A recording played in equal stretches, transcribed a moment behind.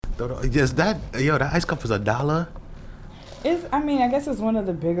Yes, that ice cup is $1. I guess it's one of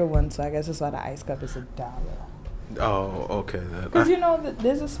the bigger ones, so I guess that's why the ice cup is $1. Oh, okay. Because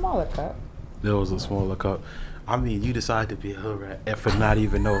there's a smaller cup. There was a smaller cup. I mean, you decide to be a hood rat for not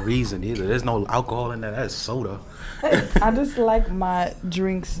even no reason either. There's no alcohol in that. That's soda. I just like my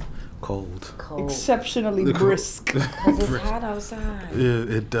drinks cold. Exceptionally brisk. Because it's hot outside. Yeah,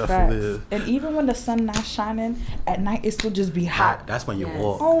 it definitely is. And even when the sun not shining, at night it still just be hot. That's when you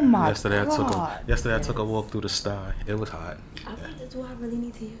walk. Oh my yesterday God. I took a walk through the sty. It was hot. I wonder, do I really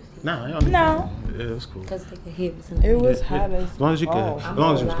need to use it? No, I don't need No. it. It was cool. Because they could hear it was hot as as long as you could. As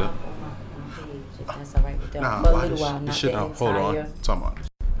long as you could. That's all right with them. Nah, for a little while, not the entire. Hold on. Talk about.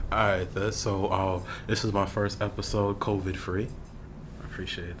 All right, so this is my first episode COVID free. I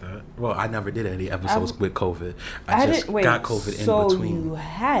appreciate that. Well, I never did any episodes with COVID. I just got COVID in between. So you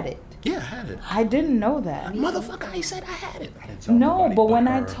had it? Yeah, I had it. I didn't know that. Motherfucker, I said I had it. No, but when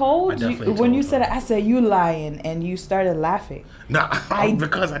I told you, when you said it, I said you lying, and you started laughing. Nah,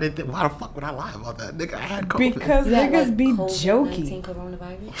 because I didn't think, why the fuck would I lie about that? Nigga, I had COVID. Because niggas be joking.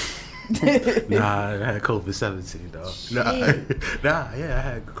 Coronavirus? Nah, I had COVID-17 though. I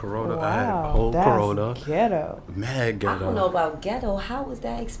had corona. Wow, I had whole that's corona. Ghetto. Mad ghetto. I don't know about ghetto. How was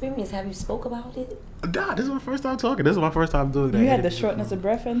that experience? Have you spoke about it? Nah, this is my first time talking. This is my first time doing that. You had the shortness of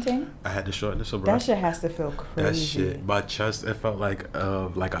breath and thing? I had the shortness of breath. That shit has to feel crazy. That shit, my chest, it felt like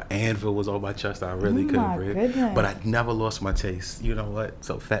an anvil was on my chest. I really couldn't breathe. Goodness. But I never lost my taste. You know what?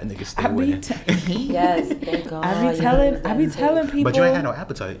 So fat niggas stay winning. Yes, thank God. I be telling people. But you ain't had no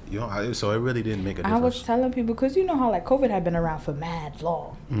appetite. You know, so it really didn't make a difference. I was telling people, because you know how like COVID had been around for mad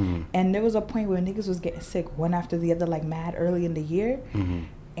long. Mm-hmm. And there was a point where niggas was getting sick one after the other, like mad early in the year. Mm-hmm.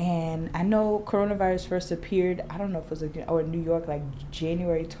 And I know coronavirus first appeared, I don't know if it was in New York, like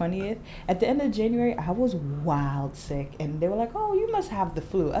January 20th. At the end of January, I was wild sick. And they were like, oh, you must have the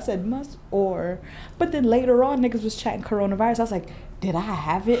flu. I said, But then later on, niggas was chatting coronavirus. I was like, did I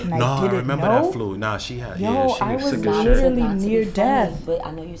have it? And I didn't remember know? that flu. Nah, she had, I was was sick literally Not to near be funny, death. But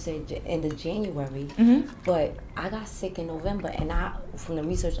I know you said end of January. Mm-hmm. But I got sick in November. And from the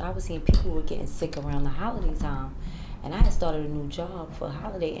research I was seeing, people were getting sick around the holiday time. And I had started a new job for a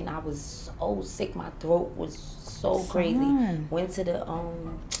holiday, and I was so sick. My throat was so crazy. Went to the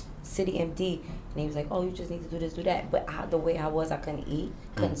city MD, and he was like, "Oh, you just need to do this, do that." But the way I was, I couldn't eat,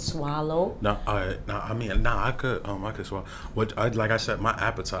 couldn't swallow. I could swallow. Like I said, my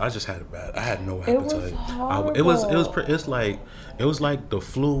appetite, I just had it bad. I had no appetite. It was horrible. It was like the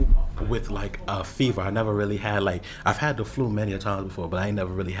flu with like a fever. I never really had I've had the flu many a times before, but I ain't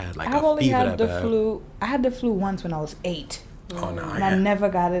never really had I've only had the flu. I had the flu once when I was 8. Oh no! And I never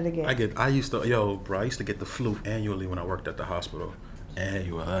got it again. I used to get the flu annually when I worked at the hospital.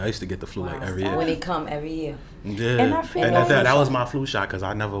 I used to get the flu every year. When it come every year. Yeah. And I feel that was my flu shot because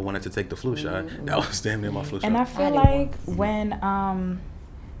I never wanted to take the flu shot. That was damn near my flu shot. And I feel like when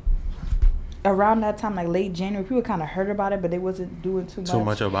around that time, like late January, people kind of heard about it, but they wasn't doing too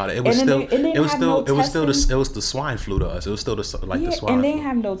much about it. It was the swine flu to us. It was still the swine flu. And they didn't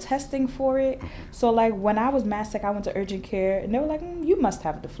have no testing for it. So like when I was mad sick, I went to urgent care, and they were like, "You must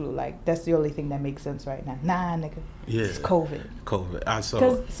have the flu. Like that's the only thing that makes sense right now." Nah, nigga. Yeah. It's COVID. Because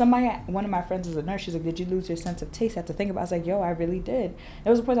one of my friends is a nurse. She's like, "Did you lose your sense of taste?" I had to think about it. I was like, "Yo, I really did." There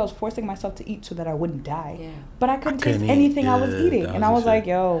was a point I was forcing myself to eat so that I wouldn't die. Yeah. But I couldn't taste anything I was eating, and I was like,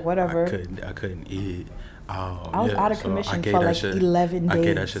 "Yo, whatever." I couldn't eat. I was out of commission for like 11 days. I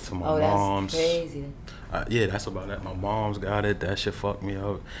gave that shit to my mom's. That's crazy. That's about that. My mom's got it. That shit fucked me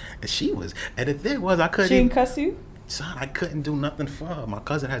up. And the thing was, I couldn't. She didn't cuss you? Son, I couldn't do nothing for her. My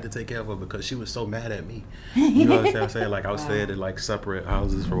cousin had to take care of her because she was so mad at me. You know what I'm saying? Like I was staying in like separate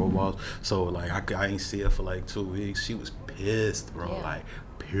houses for a while. So like I ain't see her for like 2 weeks. She was pissed, bro. Yeah. Like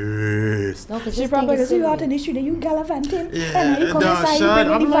pissed. No, she probably goes, you out in the street and you gallivanting. Yeah, and you come inside, you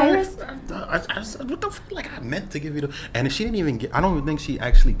bring me the virus. I said, what the fuck? Like I meant to give you the, and she didn't even get. I don't even think she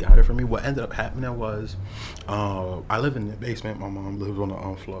actually got it from me. What ended up happening was, I live in the basement. My mom lives on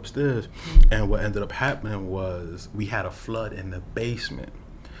the floor upstairs, and what ended up happening was we had a flood in the basement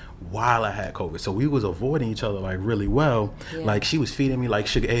while I had COVID. So we was avoiding each other like really well. Yeah. Like she was feeding me like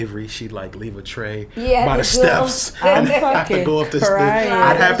Sugar Avery. She'd like leave a tray by the steps. And I have to go up the stairs.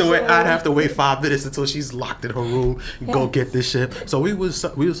 I'd have to wait 5 minutes until she's locked in her room and go get this shit. So we was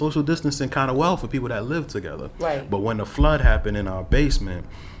social distancing kind of well for people that lived together. Right. But when the flood happened in our basement,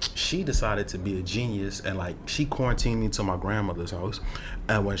 she decided to be a genius and like she quarantined me to my grandmother's house.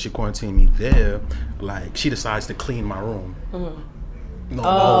 And when she quarantined me there, like she decides to clean my room. Mm-hmm.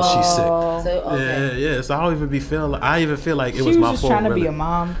 No, she's sick. So, okay. Yeah. So I don't even I even feel like it She was my fault. just trying to really. be a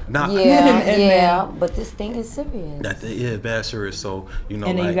mom. Nah. Yeah, but this thing is serious. Bad serious. So And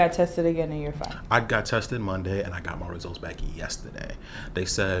then you got tested again and you're fine. I got tested Monday and I got my results back yesterday. They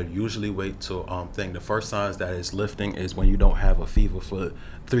said usually wait till the first signs that it's lifting is when you don't have a fever for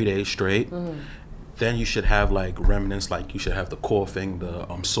 3 days straight. Then you should have like remnants, like you should have the coughing, the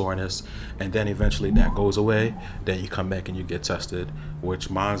soreness, and then eventually that goes away. Then you come back and you get tested, which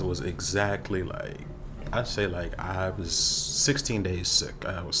mine was exactly like, I'd say like I was 16 days sick.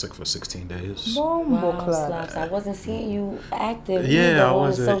 I was sick for 16 days. Wow, Slaps. I wasn't seeing you active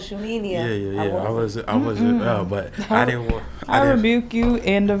on social media. I wasn't, but I didn't want. I rebuke you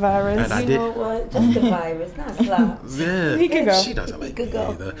and the virus. And I You did. know what? Just the virus, not Slaps. Yeah, He could go. She doesn't like could me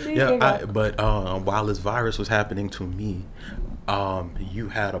go. either. He Yeah, could but while this virus was happening to me, you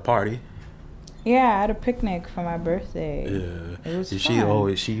had a party. Yeah, I had a picnic for my birthday. Yeah, It was she fun.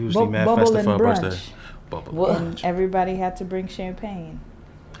 usually mad Bubble festive and for her brunch. birthday. Bubble. What? And everybody had to bring champagne.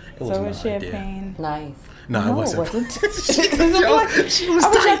 It was So my it's idea. champagne. Nice. No, it wasn't. It wasn't. She was I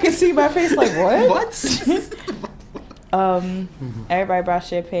wish I tight. could see my face like, what? What? Everybody brought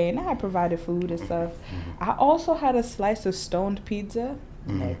champagne. I provided food and stuff. I also had a slice of stoned pizza.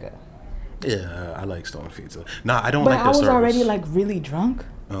 Nigga. Yeah, I like stone pizza. Nah, I don't But like the I was service. already like really drunk.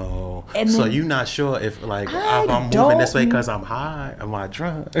 Oh, And so then- you're not sure if like I if I'm moving this way don't- because I'm high? Am I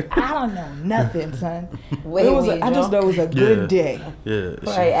drunk? I don't know nothing, son. Wait, It was were you I just drunk? know it was a good Yeah. day. Yeah.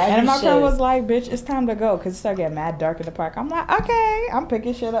 Right, as And you my friend should. was like, bitch, it's time to go. Because it started getting mad dark in the park. I'm like, okay. I'm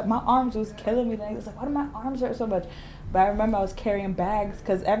picking shit up. My arms was killing me. Then it was like, why do my arms hurt so much? But I remember I was carrying bags.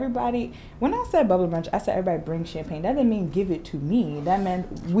 Because everybody, when I said bubble brunch, I said everybody bring champagne. That didn't mean give it to me. That meant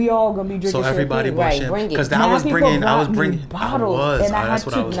we all going to be drinking So everybody champagne. brought Right, champagne bring it. because Now I was people bringing brought me bottles, and I had That's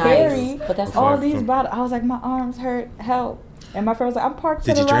what I to was carry Nice. But that's all Fuck. these bottles. I was like, my arms hurt. Help. And my friend was like, I'm parked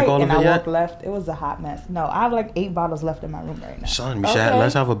to Did the you drink right. all of And it I yet? walked left. It was a hot mess. No, I have like 8 bottles left in my room right now. Son, Okay.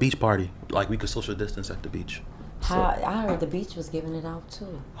 let's have a beach party. Like we could social distance at the beach. I heard the beach was giving it out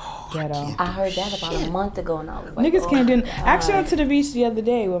too. Ghetto. I heard that about a month ago, and I was like, Niggas oh can't do. my I actually went God. to the beach the other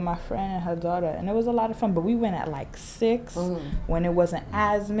day with my friend and her daughter, and it was a lot of fun. But we went at like 6 when it wasn't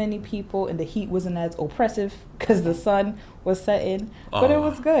as many people and the heat wasn't as oppressive because the sun was setting. But it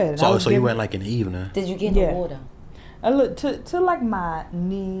was good. I So, was so you giving- went like in the evening. Did you get in Yeah. the water? I look to like my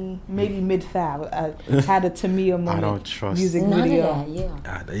knee, maybe mid thigh. I had a Tamia moment. don't trust- music None video. of that,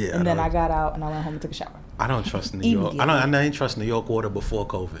 yeah. Yeah. And then I got out and I went home and took a shower. I don't trust New York. I didn't trust New York water before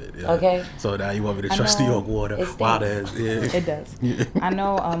COVID. Yeah. Okay. So now you want me to I trust New know. York water? It Wow, stinks. It does. I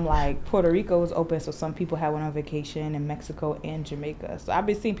know like Puerto Rico was open, so some people had went on vacation in Mexico and Jamaica. So I've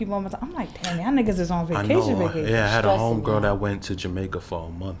been seeing people on my time. I'm like, damn, y'all niggas is on I vacation, know. vacation. Yeah, I had a Stressing homegirl me. that went to Jamaica for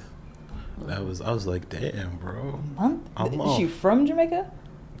a month. I was like, damn, bro. Month? I'm Is she off. from Jamaica?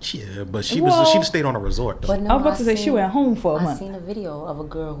 Yeah, but she Well- she stayed on a resort though. But no, I was about to say she seen- went home for a I month. seen a video of a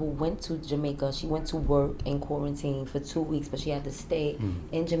girl who went to Jamaica. She went to work in quarantine for 2 weeks, but she had to stay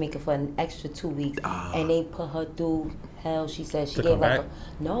in Jamaica for an extra 2 weeks, and they put her through hell. She said she To gave come like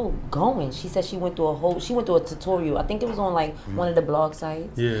back? going. She said she went through a tutorial. I think it was on like one of the blog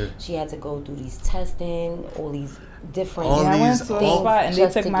sites. Yeah. She had to go through these testing, all these different All Yeah, I went these- to a all- spot and they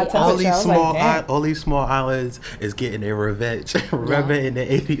just took to my get- temperature. all these I was like, small damn. all these small islands is getting their revenge. Remember in the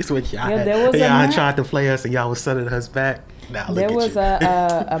 80s when y'all, Yeah, there was a y'all map. tried to play us and y'all was sending us back. Now look There at was you.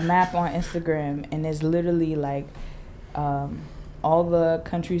 a map on Instagram, and it's literally like all the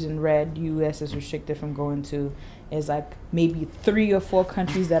countries in red. U.S. is restricted from going to. Is like maybe 3 or 4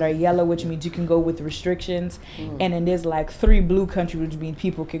 countries that are yellow, which means you can go with restrictions, and then there's like 3 blue countries, which means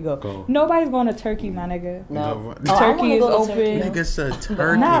people can go. Nobody's going to Turkey, my nigga. No. No. I Turkey wanna is go to open. Turkey. Nigga said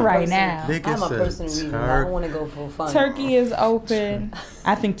Turkey. Not right Person- now. Nigga I'm a said personal reason. I Turkey. don't want to go for fun. Turkey is open.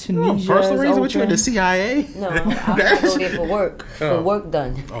 I think Tunisia Personal is reason? open. What you in the CIA? No, I go there for work. For work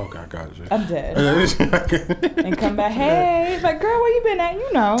done. Oh God, gotcha. I'm dead. And come back, hey, like, girl, where you been at?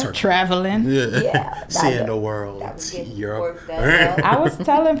 You know, traveling. Yeah. Seeing the world. That was getting Europe. work done. I was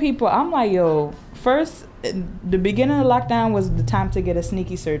telling people, I'm like, yo, first, the beginning of the lockdown was the time to get a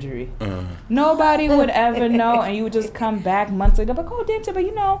sneaky surgery. Nobody would ever know, and you would just come back months later, like, oh, Dante, but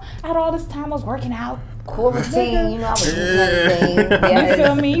you know, I had all this time I was working out. Quarantine, you know, I was doing everything. You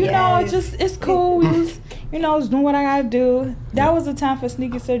feel me? You know, Yes. it's cool. We was, I was doing what I gotta do. That was the time for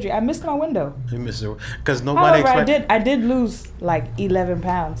sneaky surgery. I missed my window. You missed it because nobody However, I did lose like 11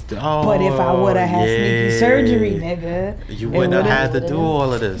 pounds. Oh, but if I would have had sneaky yeah. surgery, nigga, You it wouldn't have would've- had to do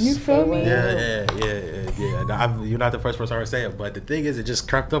all of this. You feel me? Yeah. You're not the first person I heard say it, but the thing is, it just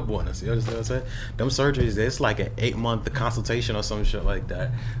crept up on us. You understand what I'm saying? Them surgeries, it's like an 8-month consultation or some shit like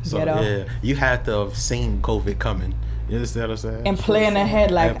that. So yeah, you had to have seen COVID coming. You understand what I'm saying? And plan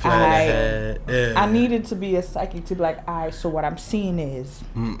ahead, like I needed to be a psychic to be like, all right, so what I'm seeing is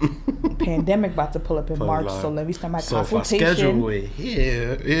pandemic about to pull up in March, so let me start my consultation. If I schedule it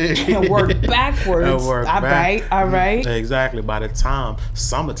here and work backwards. All right. Exactly. By the time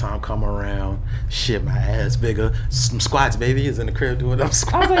summertime come around, shit, my ass bigger. Some squats, baby, is in the crib doing them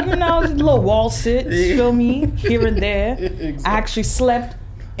squats. I was like, just a little wall sit, feel me, here and there. Exactly. I actually slept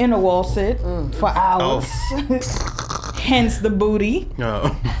in a wall sit for hours. Hence the booty.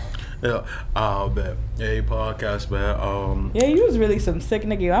 Yeah. Man. Hey, podcast, man. Yeah, you was really some sick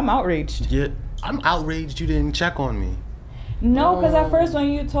nigga. I'm outraged. Yeah, I'm outraged you didn't check on me. No, because at first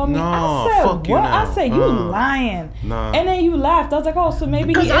when you told me, I said, what? I said, you lying. Nah. And then you laughed. I was like, oh, so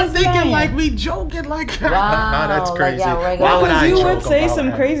maybe he is lying. Because I'm thinking like we joking like that. Wow. That's crazy. Like, why would I you joke would say about some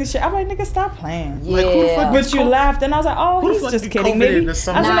that? crazy shit. I'm like, nigga, stop playing. Yeah. Like, who the fuck But you laughed, and I was like, oh, he's just kidding. Maybe I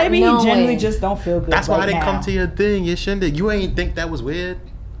said, maybe he genuinely just don't feel good. That's why right I didn't now. come to your thing, you shindig. You ain't think that was weird?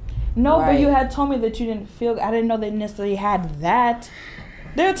 No, but you had told me that you didn't feel. I didn't know they necessarily had that.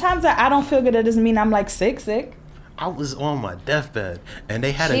 There are times that I don't feel good. That doesn't mean I'm like sick. I was on my deathbed, and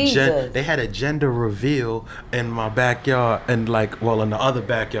they had a gender reveal in my backyard, and in the other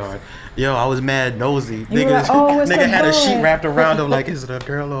backyard. Yo, I was mad nosy. Nigga, nigga had a sheet wrapped around him like, is it a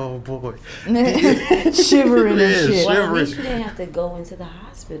girl or a boy? Shivering and shit. Well, at least you didn't have to go into the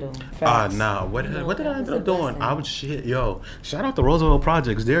hospital. Nah. What did I end up doing? I was shit. Yo, shout out to Roosevelt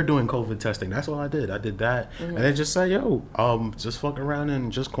Projects. They're doing COVID testing. That's what I did. I did that, and they just said, yo, just fuck around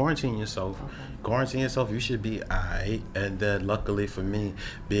and just quarantine yourself. Okay. Quarantine yourself. You should be alright. And then, luckily for me,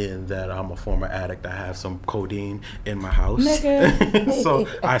 being that I'm a former addict, I have some codeine in my house, so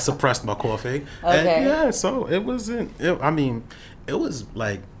I suppressed my coughing. Okay. And yeah, so it wasn't. It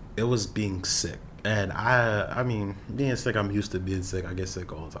was being sick. And I mean, being sick, I'm used to being sick. I get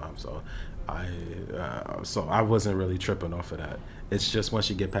sick all the time, so I wasn't really tripping off of that. It's just once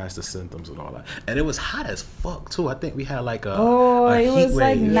you get past the symptoms and all that. And it was hot as fuck too. I think we had like a it heat was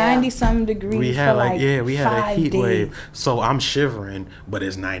like wave. 90-some degrees. We had we had a heat days. wave. So I'm shivering, but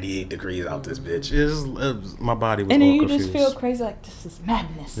it's 98 degrees out this bitch. My body was and then all you confused. just feel crazy, like this is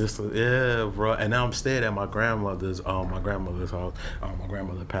madness. Yeah, bro. And now I'm staying at my grandmother's house. My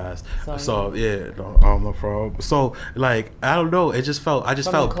grandmother passed. Sorry. So yeah, no problem. So like I don't know. I just felt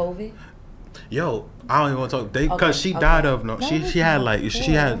COVID. Yo, I don't even want to talk. Because she died of she had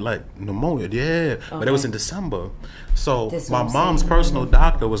pneumonia. Yeah, but it was in December. So my mom's personal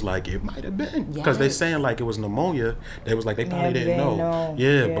doctor was like, it might have been because they saying like it was pneumonia. They was like they probably didn't know.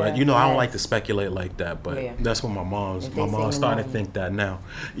 Yeah, but I don't like to speculate like that. But that's what my mom's starting to think that now.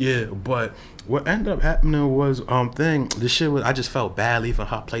 Yeah, but what ended up happening was this shit was I just felt bad leaving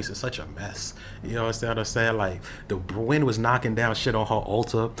her place. It's such a mess. You know what I'm saying? Like the wind was knocking down shit on her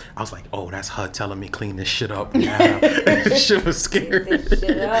altar. I was like, oh, that's her telling me clean this shit up now. Shit was scary.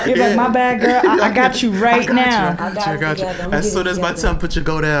 You're like, my bad, girl. I got you right now. I got you. As soon as my temperature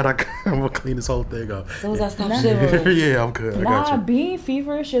go down, I'm gonna clean this whole thing up. As soon as I stop shivering. Yeah, I'm good. I got you. Being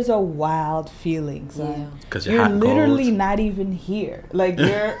feverish is a wild feeling, son. Yeah. Because you're literally not even here. Like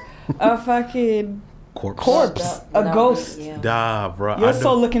you're a fucking corpse, a ghost. Yeah. Nah, bro. You're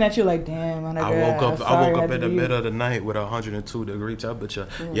so looking at you like, damn, I woke up in the middle of the night with 102 degree temperature.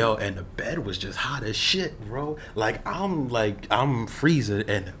 Yo, and the bed was just hot as shit, bro. I'm freezing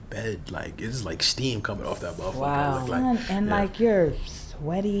and the bed, like, it's like steam coming off that motherfucker. Wow. Like you're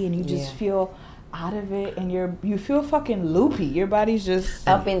sweaty and you just feel out of it, and you feel fucking loopy. Your body's just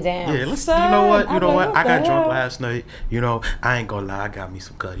up and down. Yeah, you know what? I got drunk last night. I ain't gonna lie, I got me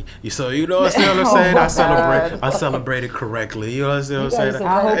some cutty. So you know what I'm saying? I celebrated correctly. You know what I'm saying?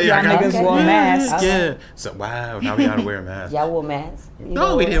 I hope y'all niggas wore masks. Yeah. So wow, now we gotta wear a mask. Y'all wore masks?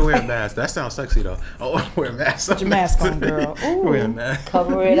 No, we didn't wear a mask. That sounds sexy though. Oh, wear a mask. Put your mask on, girl. Ooh. Wear a mask.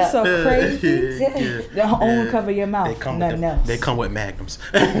 Cover it up. So crazy. Yeah. Don't cover your mouth. Nothing else. They come with magnums.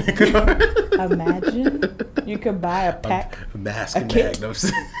 Imagine you could buy a pack, mask, a kit,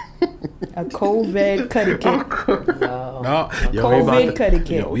 magnums. a COVID cutty kit. No, COVID cutty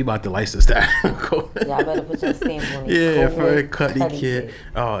kit. Yo, we about to license that. Y'all better put your stamp on it. Yeah, for a cutty kit.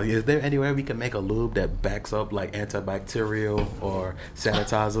 Oh, is there anywhere we can make a lube that backs up like antibacterial or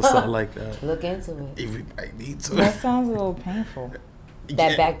sanitizer, something like that? Look into it. If we might need to. That sounds a little painful.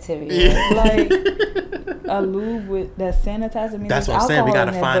 That bacteria. Like a lube with that sanitizer means that's what I'm saying. We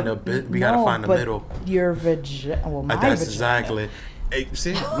gotta find the middle. Your vagina. Well, my that's vagina. exactly. Hey,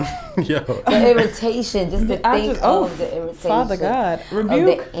 see? Yo. The irritation, just to think of the irritation. Father God,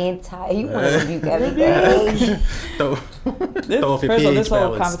 rebuke. Of the you want to rebuke everything. First of all, this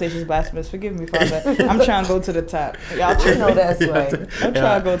whole conversation is blasphemous. Forgive me, Father. I'm trying to go to the top. Y'all know that's right. I'm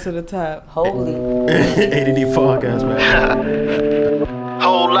trying to go to the top. Holy. ADD podcast, man.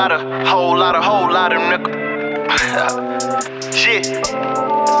 Whole lot of nigga. Shit.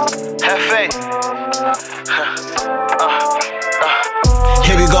 Have faith.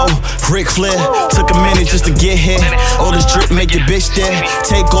 Here we go, Ric Flair. Took a minute just to get here. All this drip make your bitch there.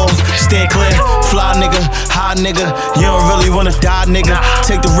 Take off, stand clear. Fly nigga, high nigga. You don't really wanna die, nigga.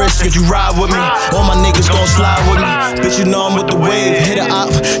 Take the risk if you ride with me. All my niggas gon' slide with me. Bitch, you know I'm with the wave. Hit it up,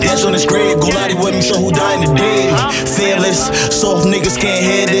 dance on this grave. Guulotti with me, so who dying today? Fearless, soft niggas can't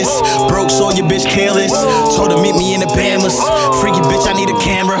hear this. Broke, so your bitch careless. Told her meet me in the Bahamas. Freaky bitch, I need a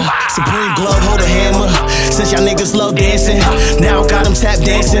camera. Supreme glove, hold a hammer. Since y'all niggas love dancing, now got them tap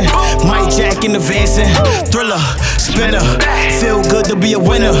dancing. Mike Jack in advancing. Thriller, spinner. Feel good to be a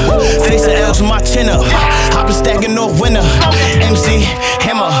winner. Face the L's with my chin up. I've been stacking no winner. MC,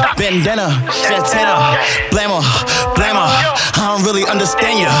 hammer, bandana, santana. Blammer, blammer. I don't really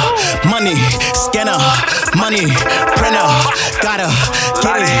understand ya. Money, scanner. Money, printer. Gotta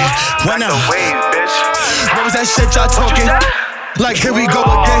get it. Winner. What was that shit y'all talking? Like here we go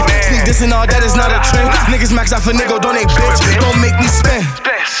again. Sneak this and all that is not a trend. Niggas max out for nigga, don't they bitch? Don't make me spin.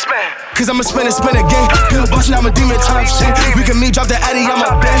 Cause I'ma spin again. Pill bustin', I'm a demon times 10. We can meet, drop the Addy on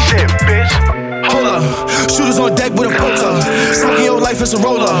my bed. Hold up, shooters on deck with a poker. Smoking your life, it's a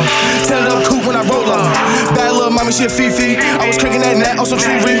roller. Tell it up coupe when I roll up. Bad little mommy, she a Fifi. I was cranking that net on some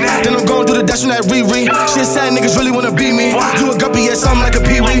tree. Then I'm going through the dash on that Riri. Shit sad, niggas really wanna be me. You a guppy, yeah, something like a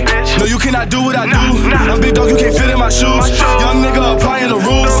peewee. No, you cannot do what I do. I'm big dog, you can't fit in my shoes. Young nigga applying the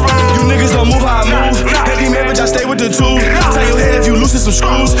rules. You niggas don't move how I move. Heavy man, bitch, I stay with the two. Tell your head if you loosen some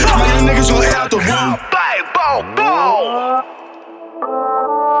screws. My young niggas gon' air out the room.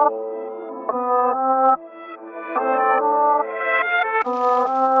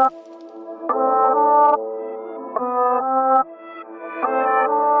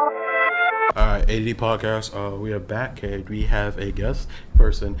 Alright, ADD podcast. We are back and we have a guest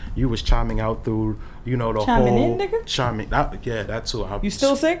person. You was chiming out through, the chiming whole in, nigga? Chiming. That too. You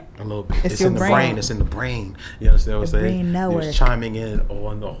still sick? A little bit. It's in your the brain. It's in the brain. You understand what I'm saying? Brain network. You was chiming in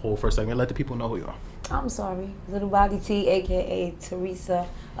on the whole first segment. Let the people know who you are. I'm sorry. Little Body T, aka Teresa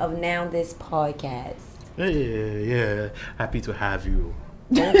of Now This Podcast. Yeah. Happy to have you.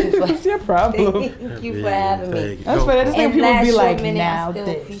 Thank you for What's your problem? Thank you for having me. That's funny. I just think people be like, now I still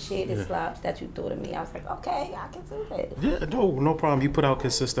this. appreciate the slaps that you threw to me. I was like, okay, I can do this. Yeah, no problem. You put out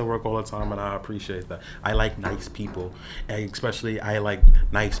consistent work all the time, and I appreciate that. I like nice people, and especially I like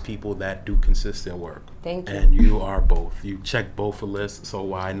nice people that do consistent work. Thank you. And you are both. You check both a list, so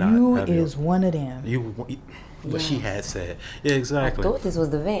why not? You is one of them. What she had said. Yeah, exactly. I thought this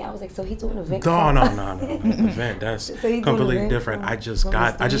was the vent. I was like, so he doing the vent? No. The vent, that's So completely different. I just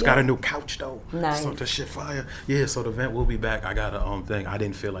got a new couch though. Nice. So the shit fire. Yeah, so the vent will be back. I got a thing. I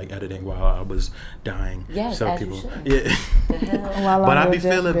didn't feel like editing while I was dying. Yes, so as people, you should. yeah. The hell? But I be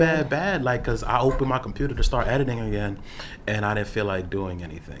feeling bad, like, cause I opened my computer to start editing again, and I didn't feel like doing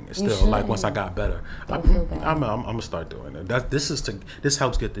anything. It's still like once I got better, Don't feel bad. I'm gonna start doing it. This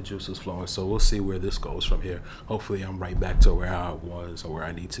helps get the juices flowing. So we'll see where this goes from here. Hopefully, I'm right back to where I was or where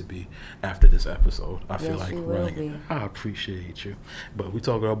I need to be after this episode. I feel like running. I appreciate you, but we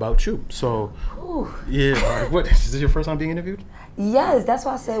talking about you. So yeah, all right. What is this your first time being interviewed? Yes, that's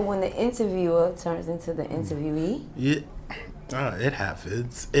why I said when the interviewer turns into the interviewee. Yeah, it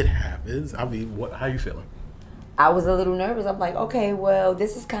happens. I mean, how you feeling? I was a little nervous. I'm like, okay, well,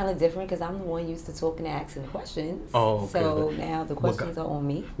 this is kind of different because I'm the one used to talking and asking questions. Oh, okay. So now the questions are on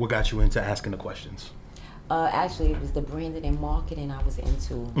me. What got you into asking the questions? Actually, it was the branding and marketing I was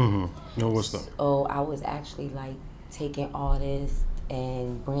into. Mm-hmm. No, what's up? So I was actually like taking artists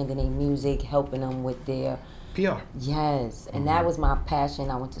and branding their music, helping them with their PR. Yes, and that was my passion.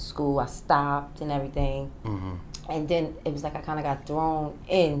 I went to school, I stopped and everything. Mm-hmm. And then it was like I kind of got thrown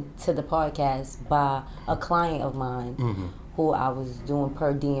into the podcast by a client of mine who I was doing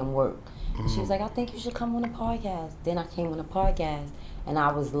per diem work. And she was like, I think you should come on the podcast. Then I came on the podcast. And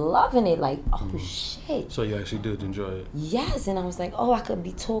I was loving it, like, oh, shit. So you actually did enjoy it? Yes, and I was like, oh, I could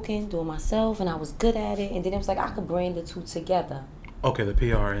be talking, doing myself, and I was good at it. And then it was like, I could brand the two together. Okay, the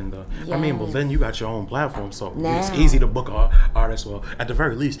PR and the. I mean, but then you got your own platform, so Now. it's easy to book artists. Well, at the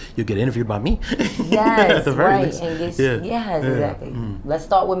very least, you get interviewed by me. Yes, at the very right. least. And get, Yeah. exactly. Let's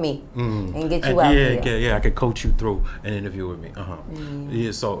start with me and get you out there. Yeah. I could coach you through an interview with me.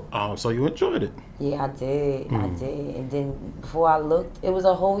 Yeah. So you enjoyed it. Yeah, I did. I did. And then before I looked, it was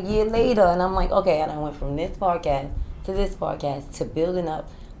a whole year later, and I'm like, okay, I done went from this podcast to building up,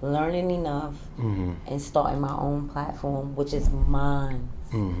 learning enough, and starting my own platform, which is mine,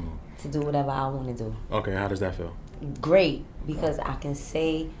 to do whatever I want to do. Okay, how does that feel? Great, because I can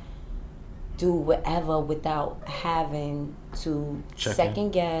do whatever without having to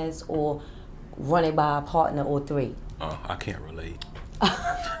second guess or run it by a partner or three. Oh, I can't relate.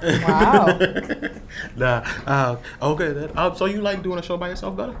 Wow. Okay. Then, so you like doing a show by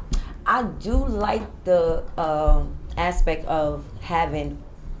yourself better? I do like the aspect of having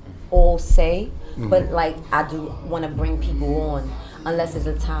all say, but like I do want to bring people on unless it's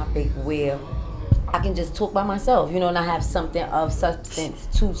a topic where I can just talk by myself, and I have something of substance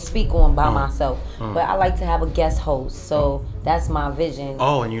to speak on by myself. But I like to have a guest host, so that's my vision.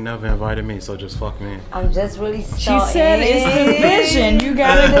 Oh, and you never invited me, so just fuck me. I'm just really She starting. said it's the vision. You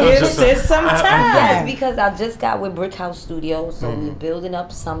gotta give sis some Yes, time. because I just got with Brick House Studios, so we're building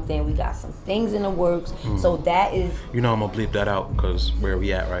up something. We got some things in the works, so that is. I'm gonna bleep that out because where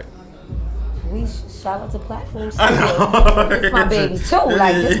we at, right? We shout out to Platform Studios. This my baby too.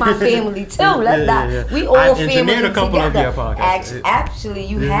 Like this my family too. Let's not. We all I've family engineered a couple together. of your podcasts. Actually,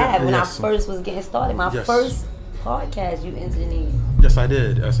 you have. When I yes. first was getting started, my Yes. first podcast, you engineered. Yes, I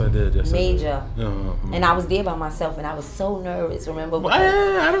did. Major. And I was there by myself, and I was so nervous. Remember?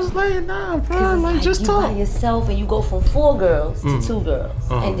 I was like, nah, bro, like just you talk. by yourself, and you go from 4 girls to 2 girls,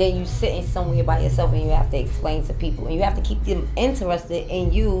 and then you sitting somewhere by yourself, and you have to explain to people, and you have to keep them interested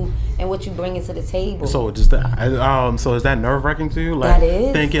in you and what you bringing to the table. So just that. So is that nerve wracking to you? Like That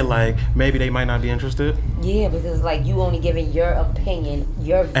is. thinking like maybe they might not be interested, Yeah, because like you only giving your opinion,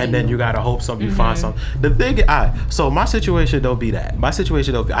 your view. and then you gotta hope something you find something. The thing, so my situation don't be that. My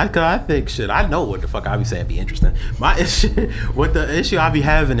situation don't be. Cause I think shit. I know what the fuck I be saying be interesting. My issue, what the issue I be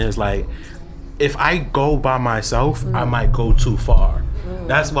having is like, if I go by myself, I might go too far.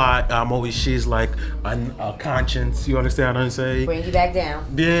 That's why I'm always. She's like a conscience. You understand what I'm saying? Bring you back down.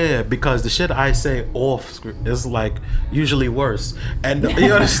 Yeah, because the shit I say off script is like usually worse, and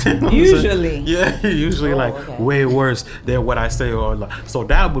you understand? What I'm saying? Usually. Yeah, usually way worse than what I say. So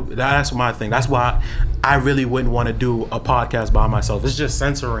that's my thing. That's why I really wouldn't want to do a podcast by myself. It's just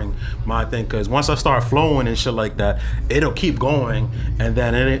censoring my thing, because once I start flowing and shit like that, it'll keep going, and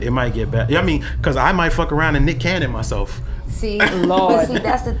then it might get bad. I mean, because I might fuck around and Nick Cannon myself. See, Lord. but see,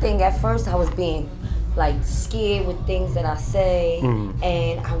 that's the thing. At first, I was being like scared with things that I say,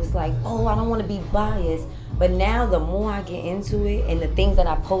 and I was like, oh, I don't want to be biased. But now, the more I get into it, and the things that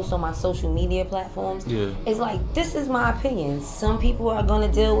I post on my social media platforms, it's like, this is my opinion. Some people are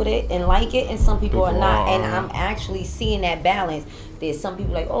gonna deal with it and like it, and some people are not. And I'm actually seeing that balance. There's some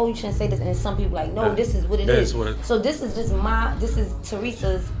people like, oh, you shouldn't say this, and some people like, no, this is what it is. So this is just this is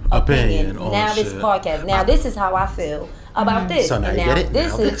Teresa's opinion. Now this podcast. Now this is how I feel about this, So now and you now get it?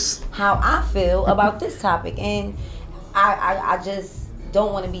 this Now is this. how I feel about this topic, and I just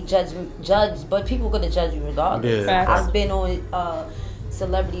don't want to be judged, but people are gonna judge you regardless. Yeah. I've been on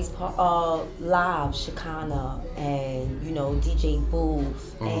celebrities live, Shakana, and DJ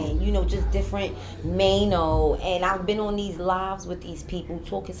Booth, and just different Mano, and I've been on these lives with these people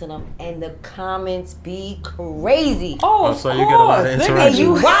talking to them, and the comments be crazy. Oh, of so course. you get a lot of They got interaction.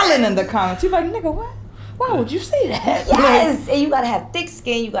 you wilding in the comments. You like, nigga, what? Why would you say that? Yes, and you gotta have thick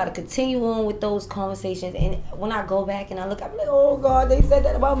skin. You gotta continue on with those conversations. And when I go back and I look, I'm like, oh God, they said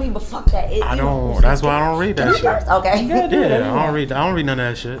that about me, but fuck that. I don't. That's why I don't read that shit. Okay. Yeah, I don't read none of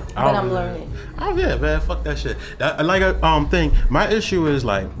that shit. But I'm learning. Oh yeah, man, fuck that shit. That, like a thing. My issue is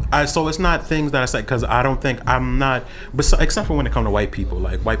like, so it's not things that I say, because I don't think I'm not. Except for when it comes to white people,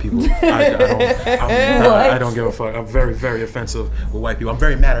 like white people, I don't give a fuck. I'm very, very offensive with white people. I'm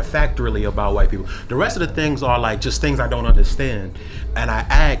very matter-of-factorly about white people. The rest of the things are like just things I don't understand, and I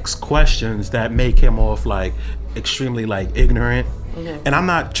ask questions that make him off like extremely like ignorant. And I'm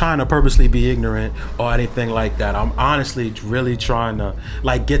not trying to purposely be ignorant or anything like that. I'm honestly really trying to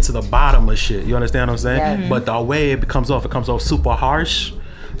like get to the bottom of shit. You understand what I'm saying? But the way it comes off super harsh.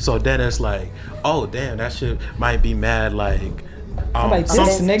 So then it's like, oh damn, that shit might be mad like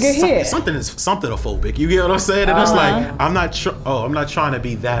this nigga here. Something phobic. You get what I'm saying? And it's like I'm not trying to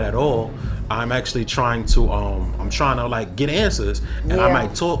be that at all. I'm actually trying to like get answers, and I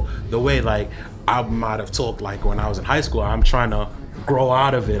might talk the way like I might have talked like when I was in high school. I'm trying to grow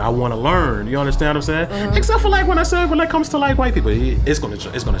out of it. I want to learn. You understand what I'm saying? Except for like when it comes to like white people, it's gonna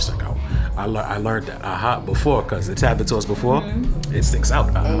check out. I learned that before because it's happened to us before. It sticks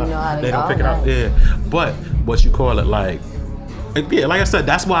out. And you know how they don't pick it out. Yeah, but what you call it like I said,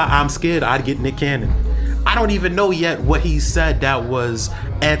 that's why I'm scared I'd get Nick Cannon. I don't even know yet what he said that was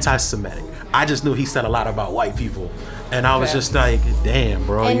anti-Semitic. I just knew he said a lot about white people. And I was just like, damn,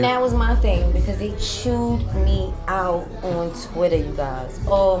 bro. And that was my thing because they chewed me out on Twitter, you guys.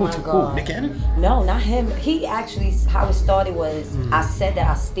 Oh my God. Who, Nick Cannon? No, not him. He actually, how it started was I said that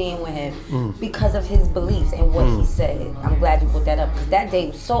I stand with him because of his beliefs and what he said. I'm glad you put that up because that day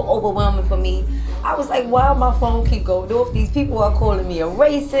was so overwhelming for me. I was like, why my phone keep going off? These people are calling me a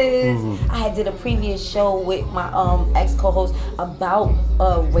racist. I had did a previous show with my ex-co-host about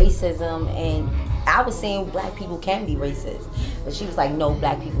racism, and I was saying black people can be racist, but she was like, no,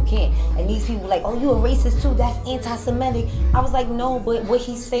 black people can't. And these people were like, oh, you a racist too? That's anti-Semitic. I was like, no, but what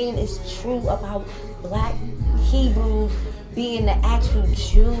he's saying is true about black Hebrews being the actual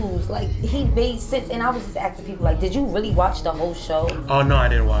Jews. Like, he made sense. And I was just asking people, like, did you really watch the whole show? Oh, no, I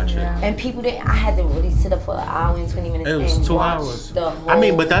didn't watch it. And people didn't. I had to really sit up for an hour and 20 minutes. It was and 2 watch hours. The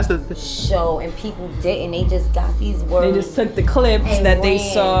whole but that's the show, and people didn't. They just got these words. They just took the clips that they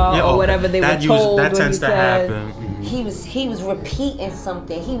saw or whatever they were told. That when tends he to said. happen. He was repeating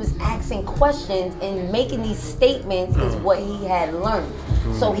something. He was asking questions and making these statements is what he had learned.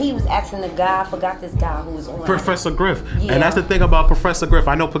 So he was asking the guy, I forgot this guy who was on Professor Griff. Yeah. And that's the thing about Professor Griff.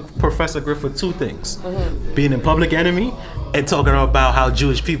 I know Professor Griff for two things. Being in Public Enemy and talking about how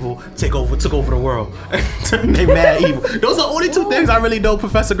Jewish people took over the world. They mad evil. Those are the only two things I really know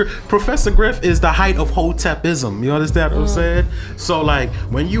Professor Griff. Professor Griff is the height of Hotepism. You understand what I'm saying? So like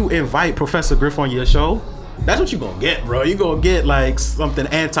when you invite Professor Griff on your show, that's what you gonna get, bro. You gonna get like something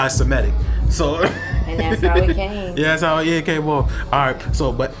anti-Semitic. So and that's how it came. Yeah, that's how it came. Well, all right.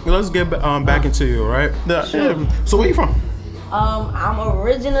 So, but let's get back into you, right? Sure. So, where you from? I'm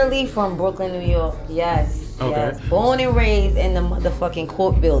originally from Brooklyn, New York. Yes. Okay. Yes. Born and raised in the motherfucking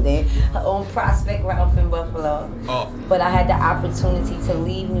court building on Prospect Ralph in Buffalo. Oh. But I had the opportunity to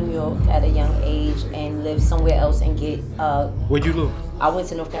leave New York at a young age and live somewhere else and get. Where'd you live? I went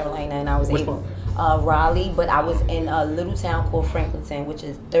to North Carolina and I was Which able. one? Raleigh, but I was in a little town called Franklinton, which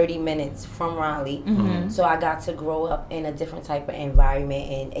is 30 minutes from Raleigh. So I got to grow up in a different type of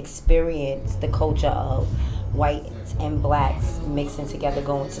environment and experience the culture of whites and blacks mixing together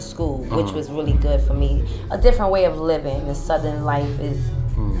going to school, which was really good for me. A different way of living. The Southern life is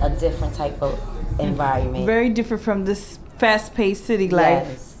a different type of environment. Very different from this fast-paced city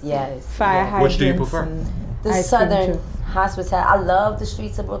life. Yes. Fire hydrants. Which do you prefer? The Southern hospitality. I love the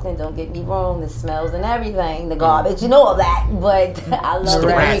streets of Brooklyn. Don't get me wrong. The smells and everything, the garbage, you know all that. But I love the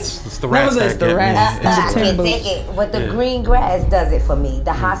rats. It's the rats. It's the rats. I can't take it. But the green grass does it for me.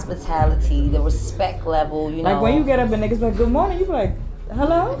 The hospitality, the respect level. You know. Like when you get up and niggas like, "Good morning," you be like,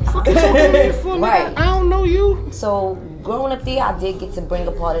 "Hello." Right. I don't know you. So growing up there, I did get to bring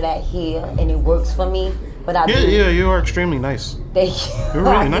a part of that here, and it works for me. But I do. Yeah, you are extremely nice. Thank you. You're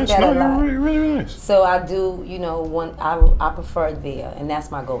really nice. No, you're really nice. So I do, I prefer there, and that's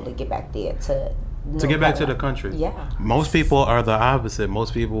my goal to get back there to get back to the country. Yeah. Most people are the opposite.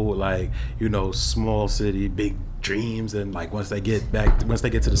 Most people like, small city, big dreams, and like once they get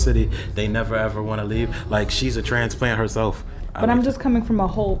to the city, they never ever want to leave. Like she's a transplant herself. But I'm just coming from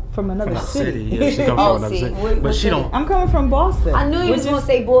another city. Yeah, she comes from another city. But she don't. I'm coming from Boston. I knew you was gonna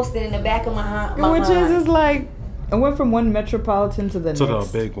say Boston in the back of my which mind. is like, I went from one metropolitan to the next. To the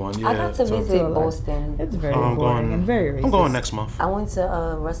big one, yeah. I got to visit Boston. It's very boring and very racist. I'm going next month. I went to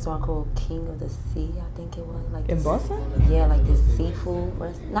a restaurant called King of the Sea, I think it was. Like in Boston? Yeah, like this seafood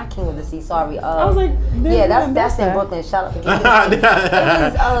restaurant. Not King of the Sea, sorry. I was like, yeah, that's in Brooklyn. Shout out to King of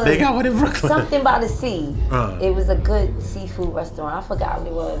the Sea. They got one in Brooklyn. Something by the sea. It was a good seafood restaurant. I forgot what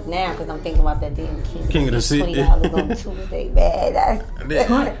it was now because I'm thinking about that damn King of the Sea. $20 on Tuesday, man.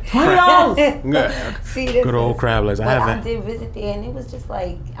 $20. See, this good old crab legs. I did visit there, and it was just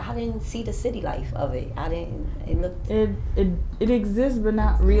like I didn't see the city life of it. It exists, but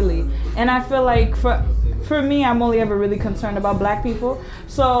not really. And I feel like for me, I'm only ever really concerned about black people.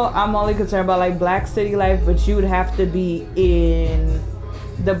 So I'm only concerned about like black city life, but you would have to be in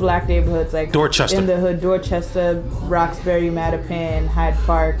the black neighborhoods, like Dorchester. In the hood, Dorchester, Roxbury, Mattapan, Hyde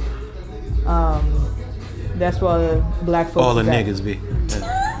Park. That's where the black folks. All the niggas be.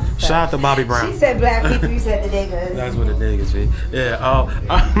 Shout out to Bobby Brown. She said black people, you said the niggas. That's what the niggas be. Yeah. All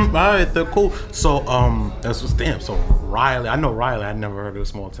right. Cool. So that's what's damn. So Riley, I know Riley. I never heard of a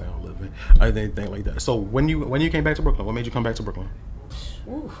small town living. I didn't think like that. So when you came back to Brooklyn, what made you come back to Brooklyn?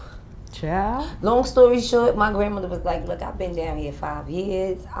 Ooh. Child. Long story short, my grandmother was like, look, I've been down here 5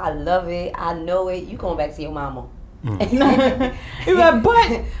 years. I love it. I know it. You going back to your mama. You're like,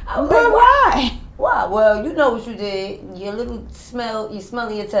 but why? Why? Well, you know what you did. You smell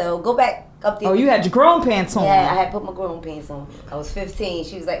your tail. Go back up there. Oh, you had your grown pants on. Yeah, I had put my grown pants on. I was 15.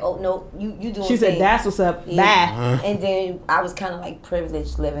 She was like, oh, no, you doing She said, things. that's what's up. Yeah. Bye. And then I was kind of like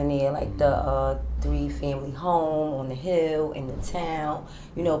privileged living there, like the 3-family home on the hill in the town.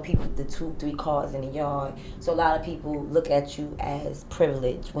 You know, people, the 2-3 cars in the yard. So a lot of people look at you as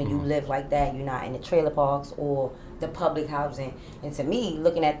privileged when you live like that. You're not in the trailer parks or the public housing. And to me,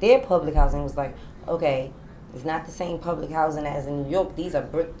 looking at their public housing was like, okay, it's not the same public housing as in New York. These are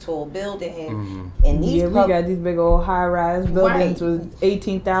brick tall buildings. And these we got these big old high-rise buildings with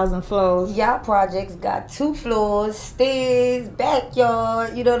 18,000 floors. Y'all projects got 2 floors, stairs,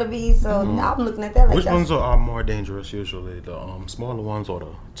 backyard, you know what I mean? So I'm looking at that like Which ones are more dangerous usually? The smaller ones or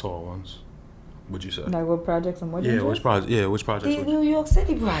the tall ones? Would you say? Like what projects and what? Yeah, which projects? These New York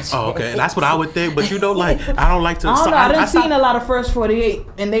City projects. Oh, okay. That's what I would think. But you know, like, I don't like to. I don't know. I done seen a lot of First 48,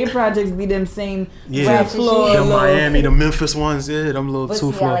 and they projects be them same floor. The Miami, the Memphis ones, them little but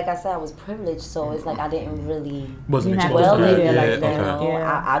 2 floor. Like I said, I was privileged, so it's like I didn't really. Wasn't well exposed to there that. like that. Okay.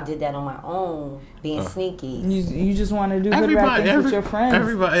 Yeah. I did that on my own, being sneaky. You just want to do good rap things with your friends.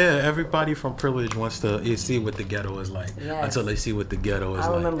 Everybody from privilege wants to see what the ghetto is like until they see what the ghetto is like.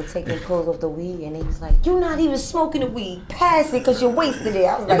 I remember taking pulls of the weed, and they was like, "You're not even smoking the weed. Pass it, cause you're wasted it."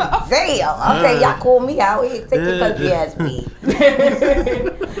 I was like, "Damn, okay, y'all call me out here. Take your country ass weed."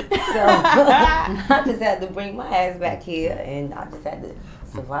 So I just had to bring my ass back here, and I just had to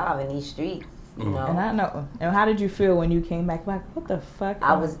survive in these streets. You know. And I know. And how did you feel when you came back? Like, what the fuck?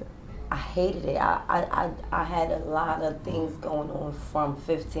 I hated it. I had a lot of things going on from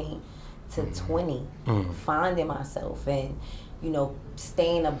 15 to 20, finding myself and, you know,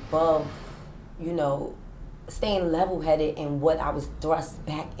 staying above, you know, staying level-headed in what I was thrust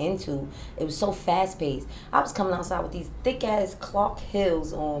back into. It was so fast-paced. I was coming outside with these thick-ass Clark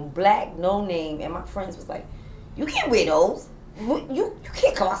Hills on, black, no name, and my friends was like, you can't wear those. You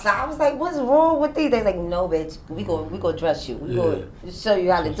can't come outside. I was like, what's wrong with these? They're like, no, bitch, we go dress you. We go show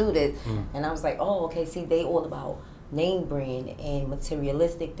you how to do this. And I was like, oh, okay, see, they all about name brand and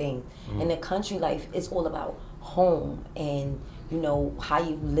materialistic things. And the country life is all about home and, you know, how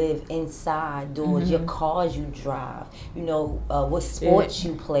you live inside doors, your cars you drive, you know, what sports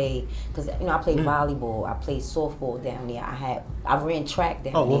you play. Because, you know, I played volleyball, I played softball down there. I ran track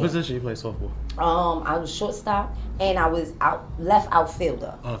down there. Oh, what position you play softball? I was shortstop and I was left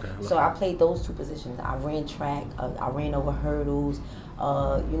outfielder. Okay. So I played those 2 positions. I ran track, I ran over hurdles,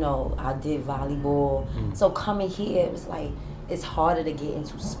 you know, I did volleyball. So coming here, it was like, it's harder to get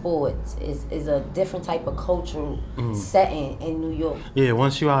into sports. It's a different type of cultural setting in New York. Yeah,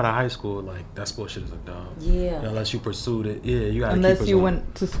 once you're out of high school, like, that sports shit is a dog. Yeah. Unless you pursued it, you gotta unless keep it you on.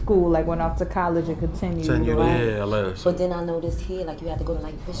 Went to school, like went off to college and continued. Unless. But then I noticed here, like, you had to go to,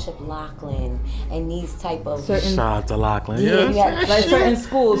 like, Bishop Loughlin and these type of... Shout out to Loughlin. Yeah. Like certain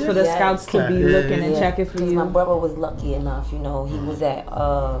schools for the scouts to be looking and checking for you. My brother was lucky enough, you know, he was at...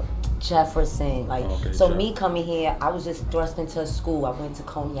 Jefferson, like me coming here, I was just thrust into a school. I went to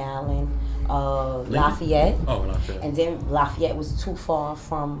Coney Island, Lafayette. Oh, Lafayette. And then Lafayette was too far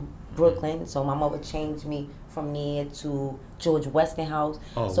from Brooklyn, so my mother changed me from there to George Westinghouse.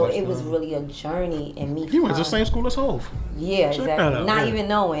 So it was really a journey in me. You went to the same school as Hov. Yeah, exactly. Not even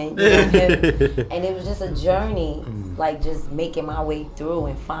knowing. You know, and it was just a journey, like just making my way through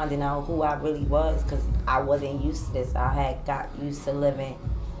and finding out who I really was, because I wasn't used to this. I had got used to living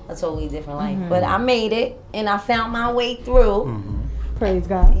a totally different life. But I made it and I found my way through. Praise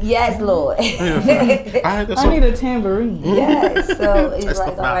God. Yes, Lord. I need a tambourine. Yes. So it's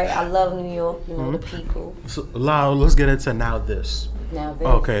like, all right, I love New York, you know, the people. So, let's get into now this. Now this.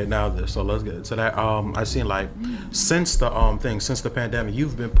 Okay, now this. So let's get into that. I seen like since the pandemic,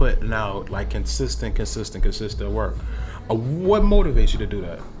 you've been putting out like consistent work. What motivates you to do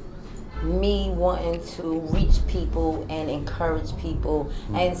that? Me wanting to reach people and encourage people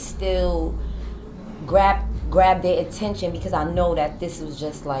and still grab their attention, because I know that this was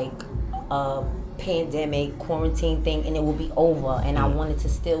just like a pandemic quarantine thing and it will be over, and I wanted to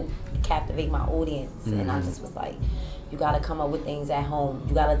still captivate my audience. And I just was like, you got to come up with things at home.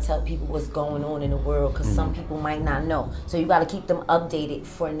 You got to tell people what's going on in the world, because some people might not know. So you got to keep them updated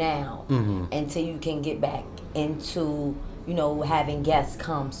for now until you can get back into, you know, having guests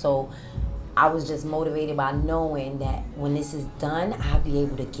come. So I was just motivated by knowing that when this is done, I'll be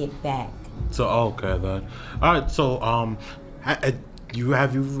able to get back. So okay then. All right. So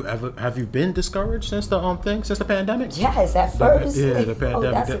have you been discouraged since the pandemic? Yes, at first. The pandemic. Oh,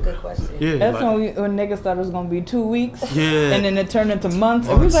 that's a good question. Yeah, that's like, when niggas thought it was gonna be 2 weeks. Yeah. And then it turned into months.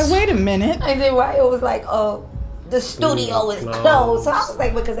 And we was like, wait a minute. And then Ryan was like, oh, the studio is closed. So I was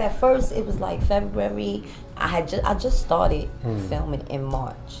like, because at first it was like February. I just started filming in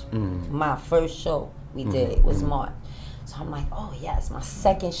March. My first show we did was March. So I'm like, oh yes, my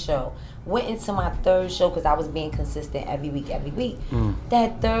second show. Went into my third show because I was being consistent every week.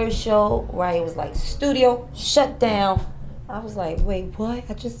 That third show, Ryan was like, studio shut down. I was like, wait, what?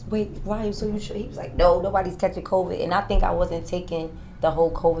 Ryan, so you sure? He was like, no, nobody's catching COVID. And I think I wasn't taking the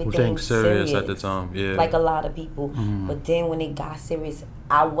whole COVID thing serious at the time, yeah. Like a lot of people. But then when it got serious,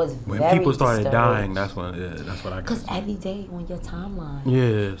 I was when very people started discouraged. Dying, that's what I got. Because every day on your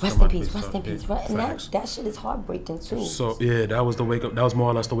timeline, rest in peace. And that shit is heartbreaking too. So that was the wake up. That was more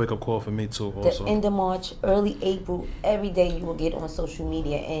or less the wake up call for me too. Also, the end of March, early April, every day you will get on social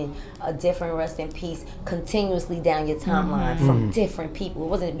media and a different rest in peace continuously down your timeline from different people. It